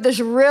because he wrote this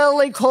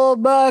really cool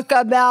book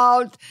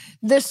about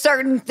this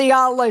certain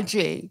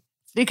theology.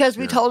 It's because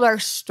we told our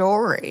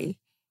story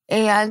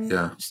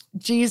and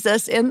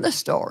Jesus in the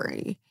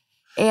story.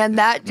 And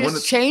that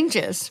just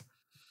changes.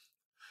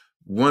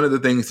 One of the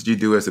things that you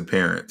do as a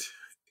parent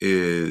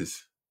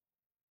is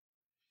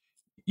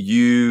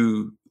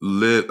you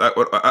live.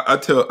 I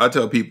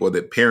tell people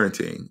that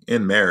parenting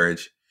in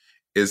marriage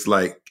is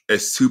like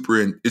it's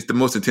the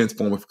most intense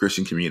form of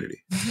Christian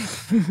community.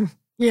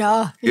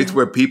 It's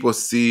where people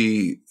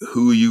see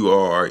who you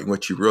are and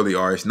what you really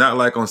are. It's not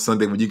like on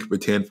Sunday when you can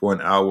pretend for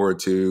an hour or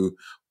two,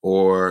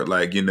 or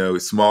like,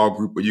 small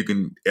group where you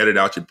can edit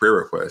out your prayer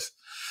requests.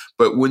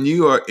 But when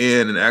you are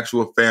in an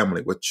actual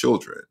family with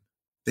children,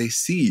 they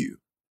see you.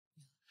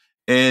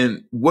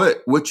 And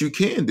what you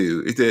can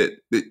do is that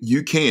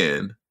you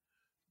can,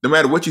 no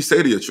matter what you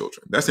say to your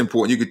children, that's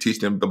important. You can teach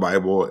them the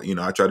Bible.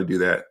 I try to do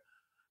that.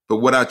 But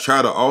what I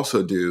try to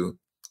also do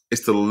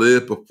is to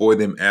live before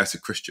them as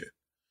a Christian.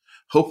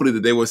 Hopefully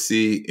that they will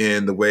see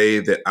in the way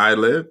that I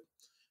live,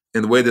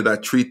 in the way that I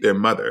treat their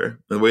mother,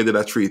 in the way that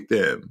I treat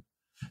them,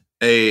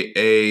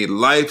 a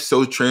life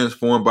so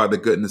transformed by the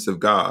goodness of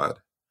God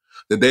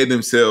that they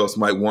themselves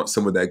might want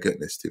some of that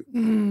goodness too.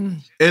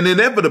 And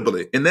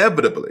inevitably,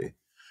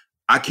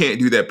 I can't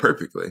do that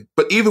perfectly.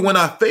 But even when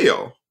I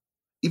fail,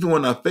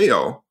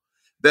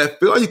 that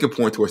failure can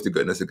point towards the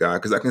goodness of God,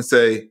 because I can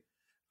say,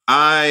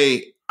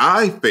 I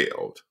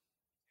failed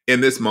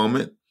in this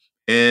moment,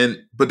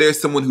 but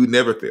there's someone who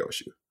never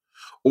fails you.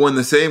 Or in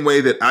the same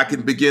way that I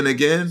can begin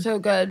again. So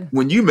good.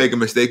 When you make a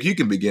mistake, you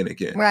can begin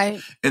again.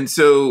 Right. And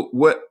so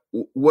what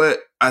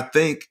I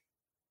think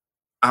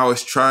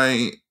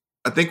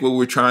what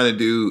we're trying to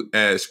do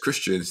as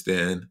Christians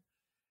then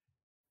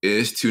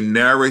is to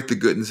narrate the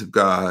goodness of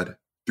God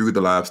through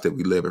the lives that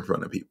we live in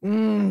front of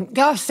people.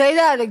 Gosh, say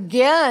that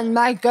again.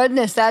 My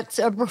goodness, that's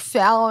a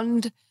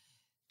profound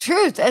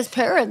truth. As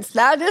parents,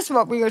 that is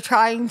what we are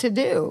trying to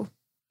do.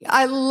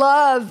 I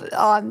love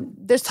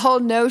this whole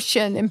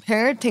notion in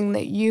parenting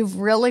that you've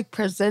really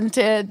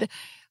presented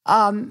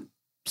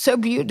so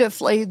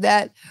beautifully,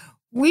 that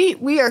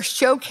we are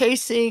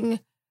showcasing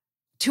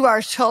to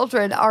our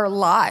children our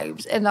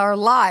lives,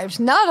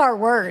 not our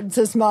words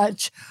as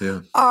much,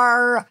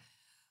 are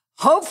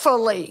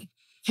hopefully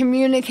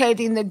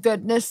communicating the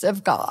goodness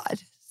of God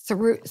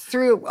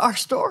through our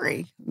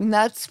story. And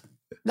that's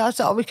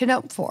all we can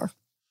hope for.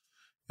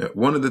 Yeah,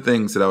 one of the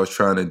things that I was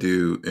trying to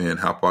do in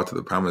How Far to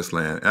the Promised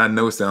Land, and I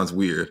know it sounds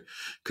weird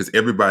because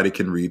everybody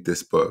can read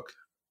this book,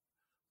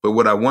 but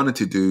what I wanted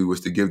to do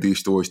was to give these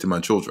stories to my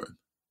children.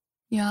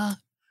 Yeah.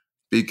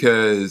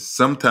 Because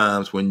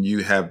sometimes when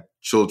you have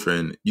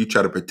children, you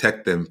try to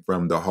protect them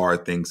from the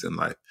hard things in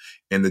life,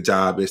 and the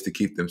job is to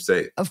keep them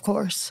safe. Of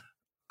course.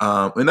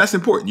 And that's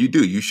important. You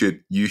do. You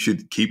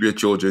should keep your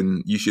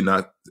children. You should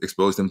not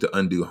expose them to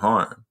undue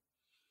harm.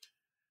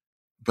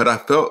 But I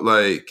felt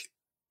like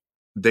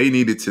they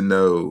needed to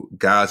know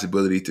God's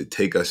ability to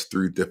take us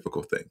through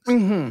difficult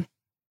things.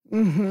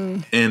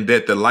 And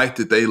that the life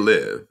that they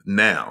live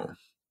now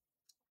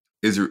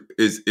is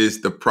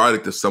the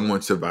product of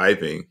someone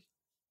surviving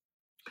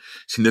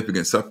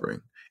significant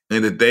suffering.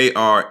 And that they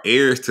are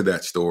heirs to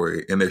that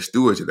story and they're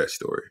stewards of that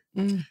story.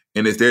 And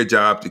it's their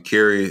job to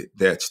carry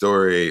that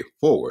story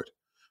forward.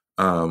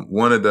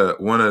 One of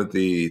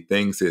the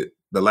things that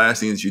the last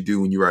things you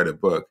do when you write a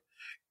book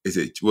is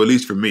that, well, at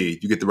least for me,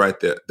 you get to write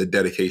the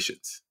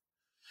dedications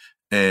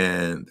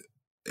and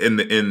in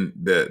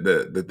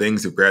the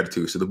things of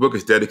gratitude. So the book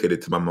is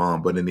dedicated to my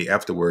mom, but in the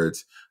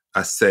afterwards,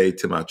 I say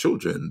to my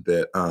children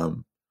that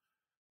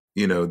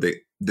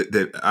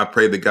that I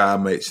pray that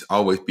God may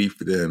always be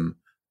for them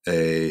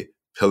a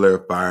pillar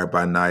of fire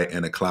by night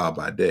and a cloud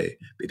by day,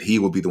 that he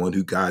will be the one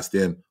who guides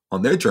them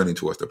on their journey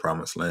towards the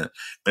promised land.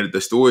 And that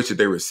the stories that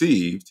they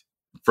received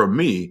from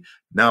me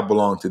now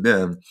belong to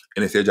them,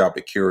 and it's their job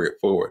to carry it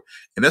forward.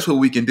 And that's what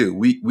we can do.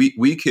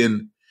 We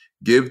can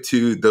give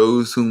to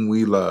those whom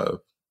we love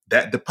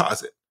that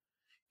deposit.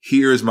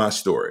 Here is my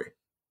story.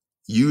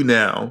 You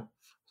now,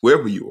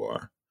 whoever you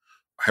are,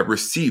 have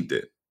received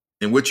it.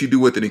 And what you do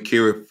with it and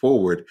carry it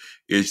forward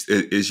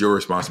is your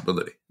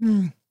responsibility.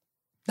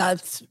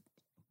 That's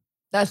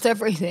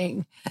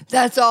everything.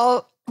 That's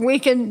all we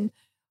can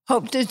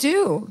hope to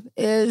do,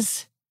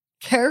 is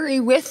carry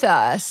with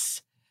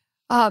us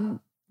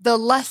the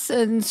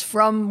lessons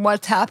from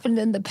what's happened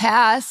in the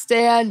past,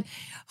 and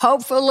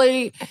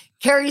hopefully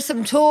carry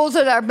some tools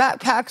in our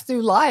backpack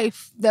through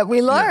life that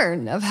we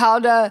learn of how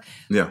to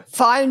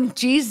find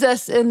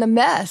Jesus in the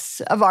mess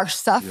of our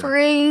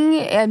suffering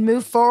and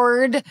move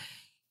forward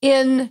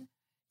in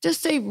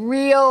just a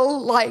real,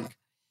 like,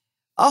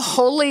 a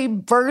holy,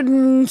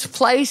 burdened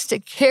place to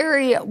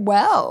carry it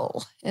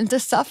well and to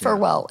suffer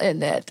well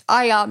in it.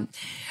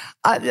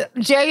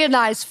 Jay and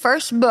I's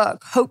first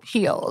book, Hope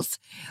Heals,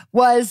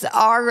 was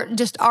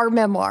our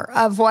memoir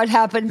of what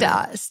happened to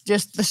us,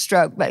 just the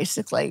stroke,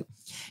 basically.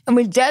 And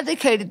we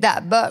dedicated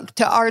that book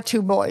to our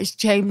two boys,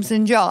 James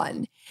and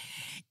John.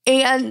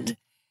 And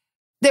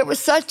there was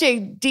such a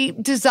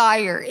deep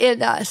desire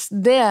in us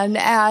then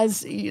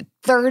as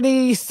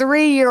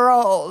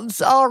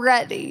 33-year-olds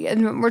already.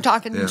 And we're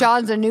talking,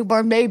 John's a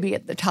newborn baby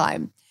at the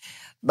time.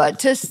 But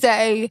to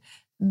say,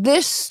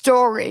 this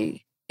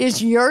story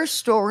is your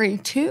story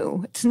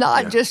too. It's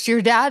not just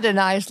your dad and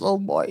I's little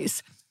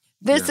boys.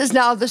 This is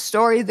now the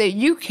story that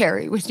you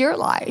carry with your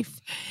life.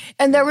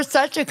 And there was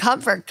such a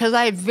comfort because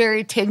I had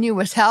very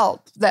tenuous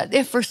health that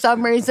if for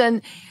some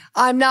reason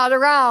I'm not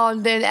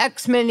around in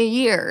X many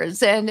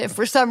years, and if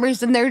for some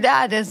reason their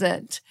dad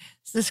isn't,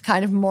 this is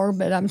kind of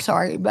morbid, I'm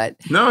sorry, but...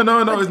 No,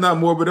 it's not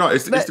morbid at all.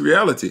 It's the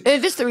reality.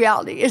 It is the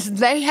reality. Is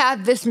they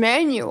have this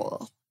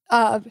manual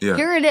of,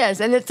 here it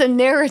is, and it's a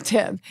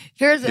narrative.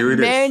 Here's a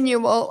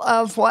manual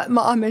of what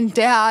mom and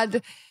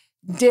dad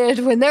did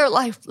when their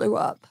life blew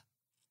up.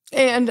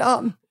 And,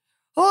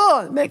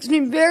 it makes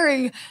me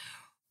very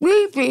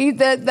weepy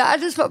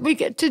that is what we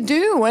get to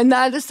do. And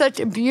that is such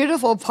a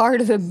beautiful part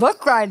of the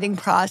book writing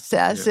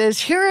process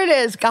is here it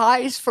is,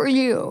 guys, for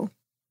you.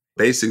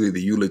 Basically,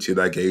 the eulogy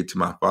that I gave to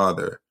my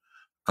father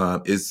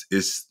is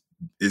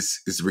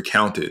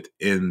recounted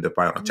in the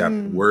final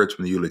chapter. Words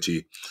from the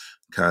eulogy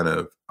kind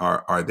of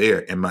are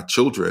there. And my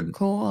children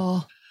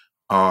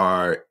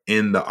are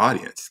in the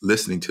audience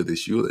listening to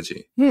this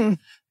eulogy.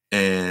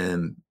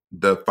 And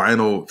the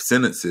final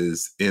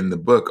sentences in the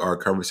book are a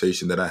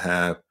conversation that I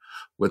have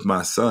with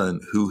my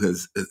son, who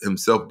is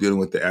himself dealing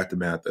with the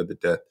aftermath of the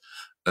death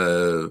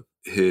of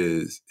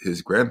his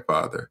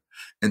grandfather.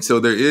 And so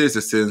there is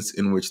a sense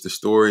in which the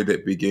story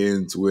that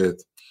begins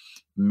with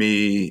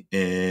me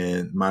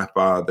and my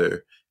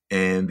father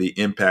and the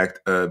impact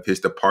of his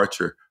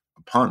departure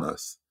upon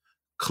us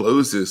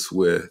closes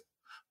with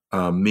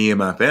me and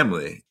my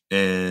family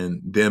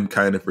and them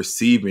kind of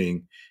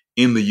receiving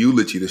in the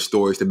eulogy the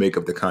stories that make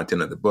up the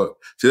content of the book.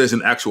 So there's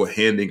an actual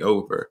handing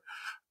over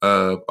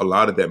of a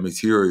lot of that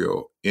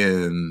material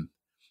in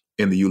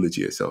the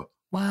eulogy itself.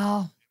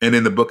 Wow. And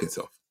in the book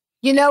itself.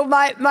 You know,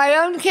 my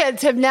own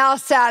kids have now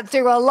sat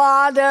through a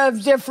lot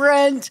of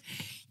different,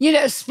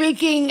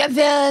 speaking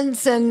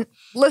events and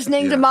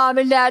listening to mom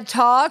and dad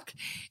talk.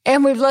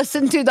 And we've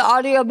listened to the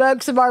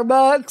audiobooks of our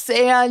books.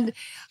 And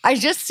I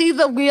just see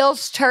the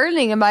wheels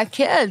turning in my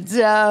kids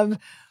of,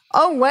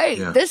 oh, wait,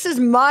 this is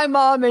my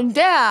mom and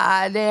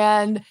dad.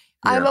 And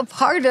I'm a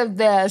part of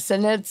this.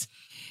 And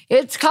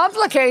it's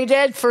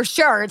complicated for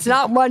sure. It's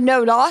not one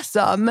note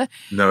awesome.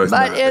 No, it's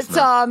not.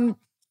 But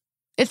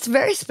it's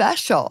very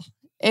special.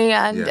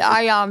 And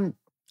I'm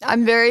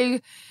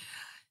very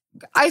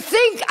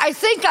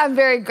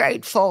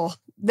grateful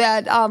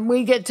that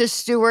we get to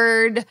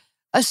steward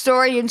a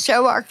story and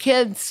show our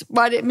kids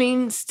what it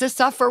means to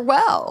suffer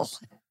well.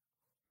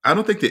 I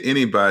don't think that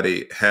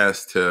anybody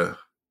has to.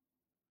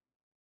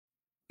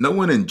 No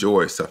one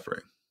enjoys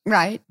suffering.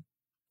 Right.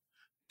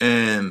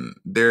 And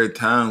there are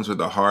times where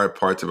the hard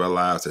parts of our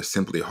lives are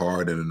simply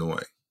hard and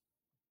annoying.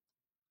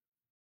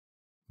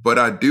 But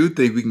I do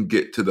think we can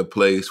get to the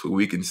place where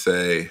we can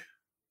say,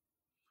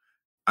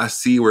 I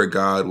see where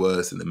God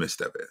was in the midst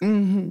of it.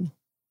 Mm-hmm.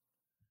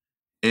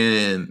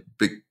 And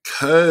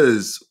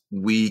because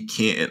we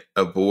can't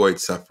avoid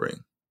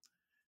suffering,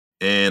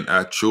 and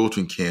our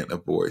children can't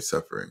avoid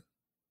suffering,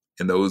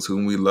 and those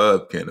whom we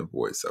love can't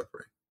avoid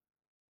suffering,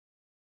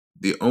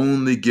 the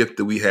only gift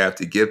that we have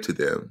to give to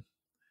them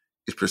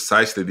is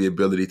precisely the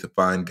ability to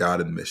find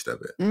God in the midst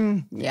of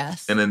it.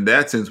 Yes. And in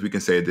that sense, we can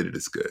say that it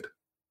is good.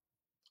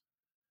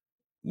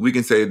 We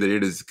can say that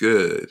it is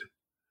good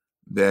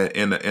that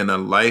in a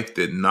life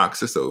that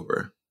knocks us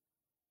over,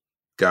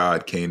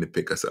 God came to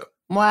pick us up.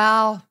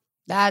 Wow.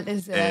 That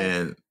is it.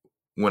 And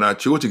when our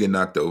children get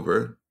knocked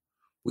over,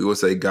 we will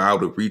say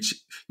God would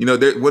reach.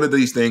 One of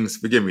these things,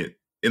 forgive me,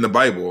 in the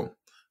Bible,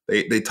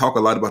 they talk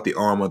a lot about the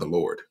arm of the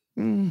Lord.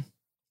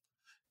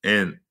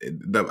 And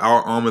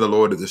our arm of the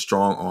Lord is a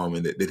strong arm,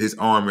 and that his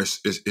arm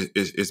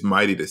is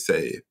mighty to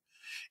save.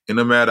 And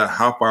no matter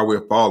how far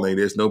we're falling,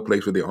 there's no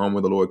place where the arm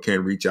of the Lord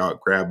can't reach out,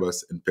 grab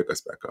us, and pick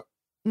us back up.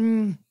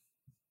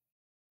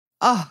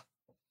 Oh,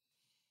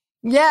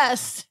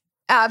 yes,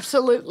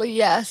 absolutely,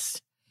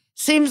 yes.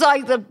 Seems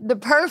like the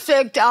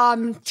perfect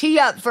tee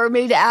up for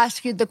me to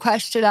ask you the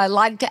question I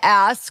like to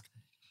ask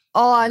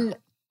on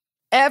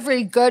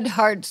every Good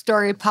Heart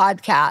Story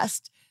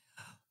podcast,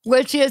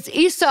 which is,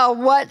 Esau,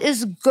 what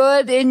is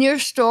good in your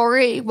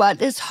story?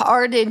 What is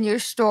hard in your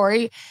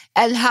story?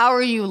 And how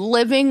are you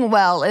living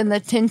well in the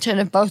tension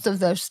of both of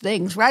those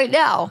things right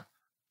now?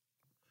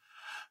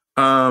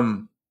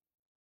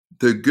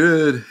 The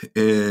good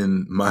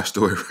in my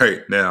story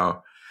right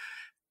now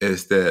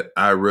is that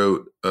I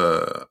wrote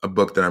a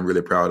book that I'm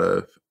really proud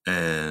of,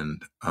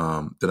 and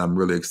that I'm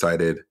really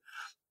excited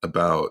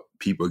about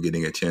people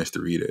getting a chance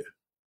to read it.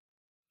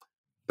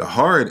 The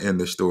hard in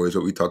the story is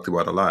what we talked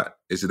about a lot,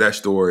 is that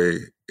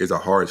story is a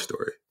hard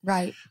story.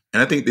 Right.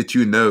 And I think that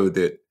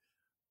that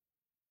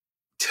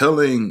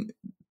telling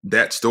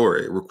that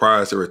story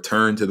requires a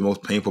return to the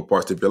most painful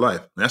parts of your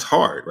life. And that's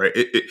hard, right?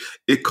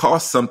 It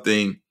costs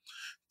something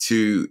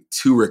to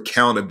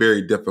recount a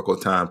very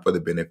difficult time for the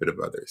benefit of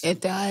others.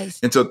 It does.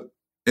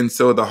 And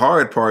so the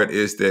hard part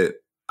is that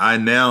I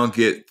now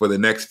get for the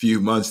next few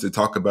months to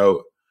talk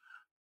about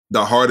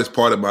the hardest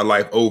part of my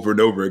life over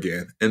and over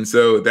again. And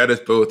so that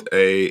is both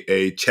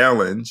a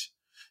challenge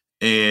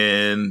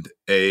and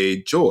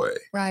a joy.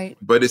 Right.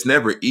 But it's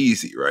never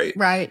easy, right?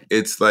 Right.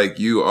 It's like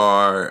you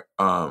are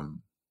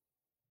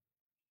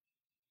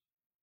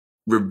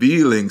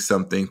revealing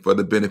something for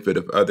the benefit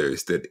of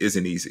others that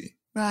isn't easy.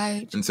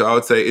 Right. And so I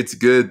would say it's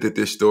good that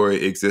this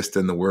story exists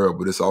in the world,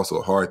 but it's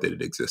also hard that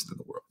it exists in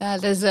the world.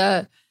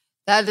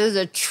 That is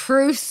a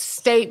true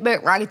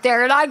statement right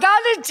there. And I got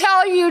to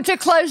tell you, to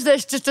close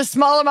this, just a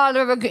small amount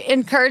of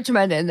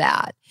encouragement in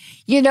that.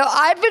 You know,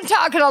 I've been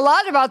talking a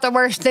lot about the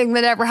worst thing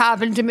that ever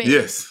happened to me.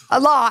 Yes.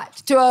 A lot,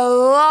 to a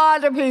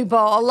lot of people,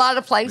 a lot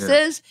of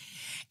places.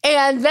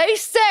 Yeah. And they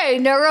say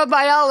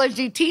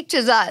neurobiology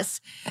teaches us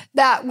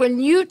that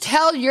when you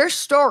tell your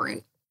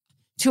story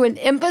to an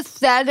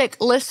empathetic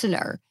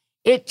listener,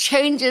 it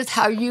changes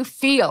how you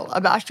feel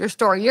about your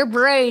story. Your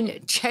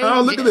brain changes.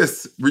 Oh, look at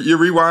this. You're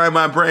rewiring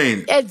my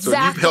brain. Exactly. So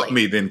you've helped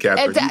me then,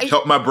 Catherine. You've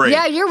helped my brain.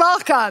 Yeah, you're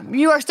welcome.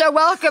 You are so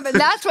welcome. And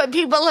that's what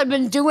people have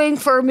been doing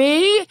for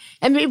me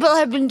and people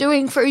have been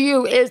doing for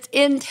you, is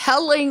in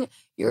telling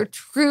your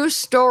true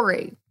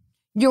story,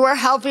 you are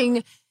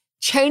helping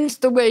change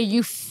the way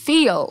you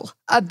feel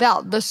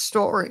about the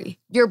story.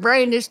 Your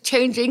brain is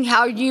changing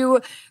how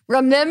you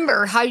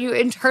remember, how you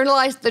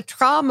internalize the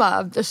trauma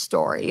of the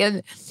story.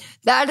 And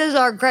that is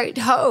our great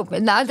hope.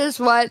 And that is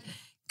what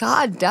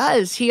God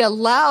does. He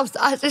allows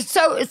us. It's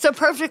so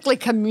perfectly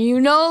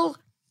communal.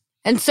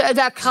 And so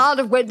that cloud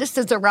of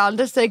witnesses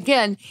around us,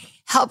 again,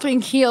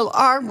 helping heal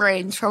our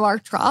brains from our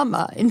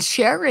trauma and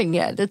sharing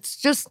it.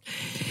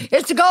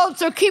 It's gold.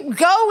 So keep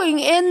going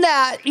in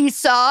that,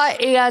 Esau.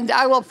 And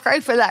I will pray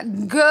for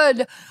that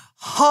good,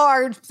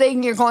 hard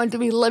thing you're going to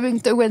be living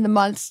through in the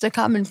months to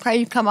come, and pray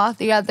you come out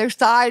the other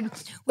side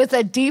with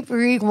a deep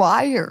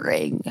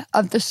rewiring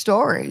of the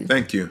story.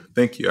 Thank you.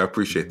 Thank you. I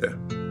appreciate that.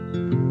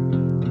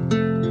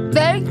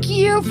 Thank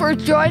you for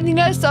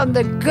joining us on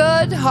the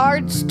Good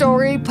Hard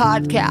Story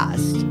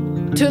podcast.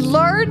 To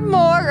learn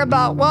more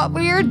about what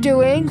we are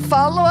doing,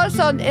 follow us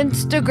on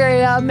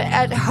Instagram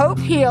at Hope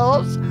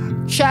Heals.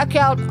 Check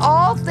out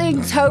all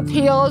things Hope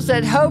Heals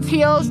at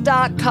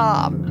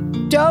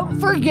hopeheals.com. Don't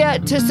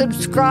forget to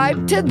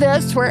subscribe to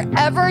this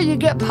wherever you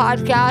get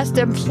podcasts,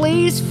 and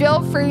please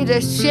feel free to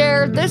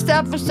share this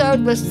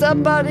episode with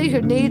somebody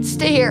who needs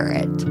to hear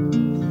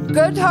it.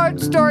 Good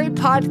Hard Story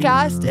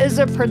Podcast is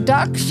a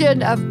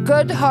production of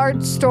Good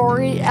Hard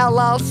Story,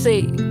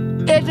 LLC.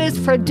 It is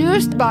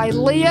produced by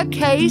Leah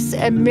Case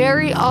and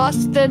Mary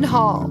Austin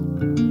Hall.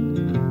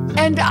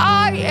 And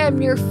I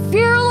am your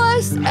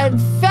fearless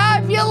and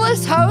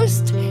fabulous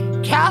host,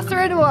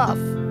 Catherine Wolf.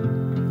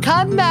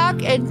 Come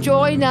back and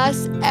join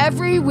us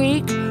every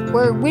week,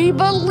 where we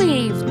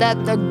believe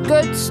that the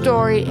good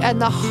story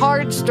and the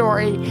hard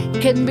story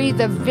can be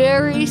the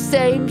very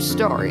same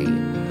story.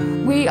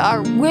 We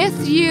are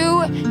with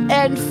you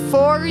and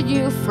for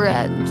you,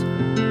 friend.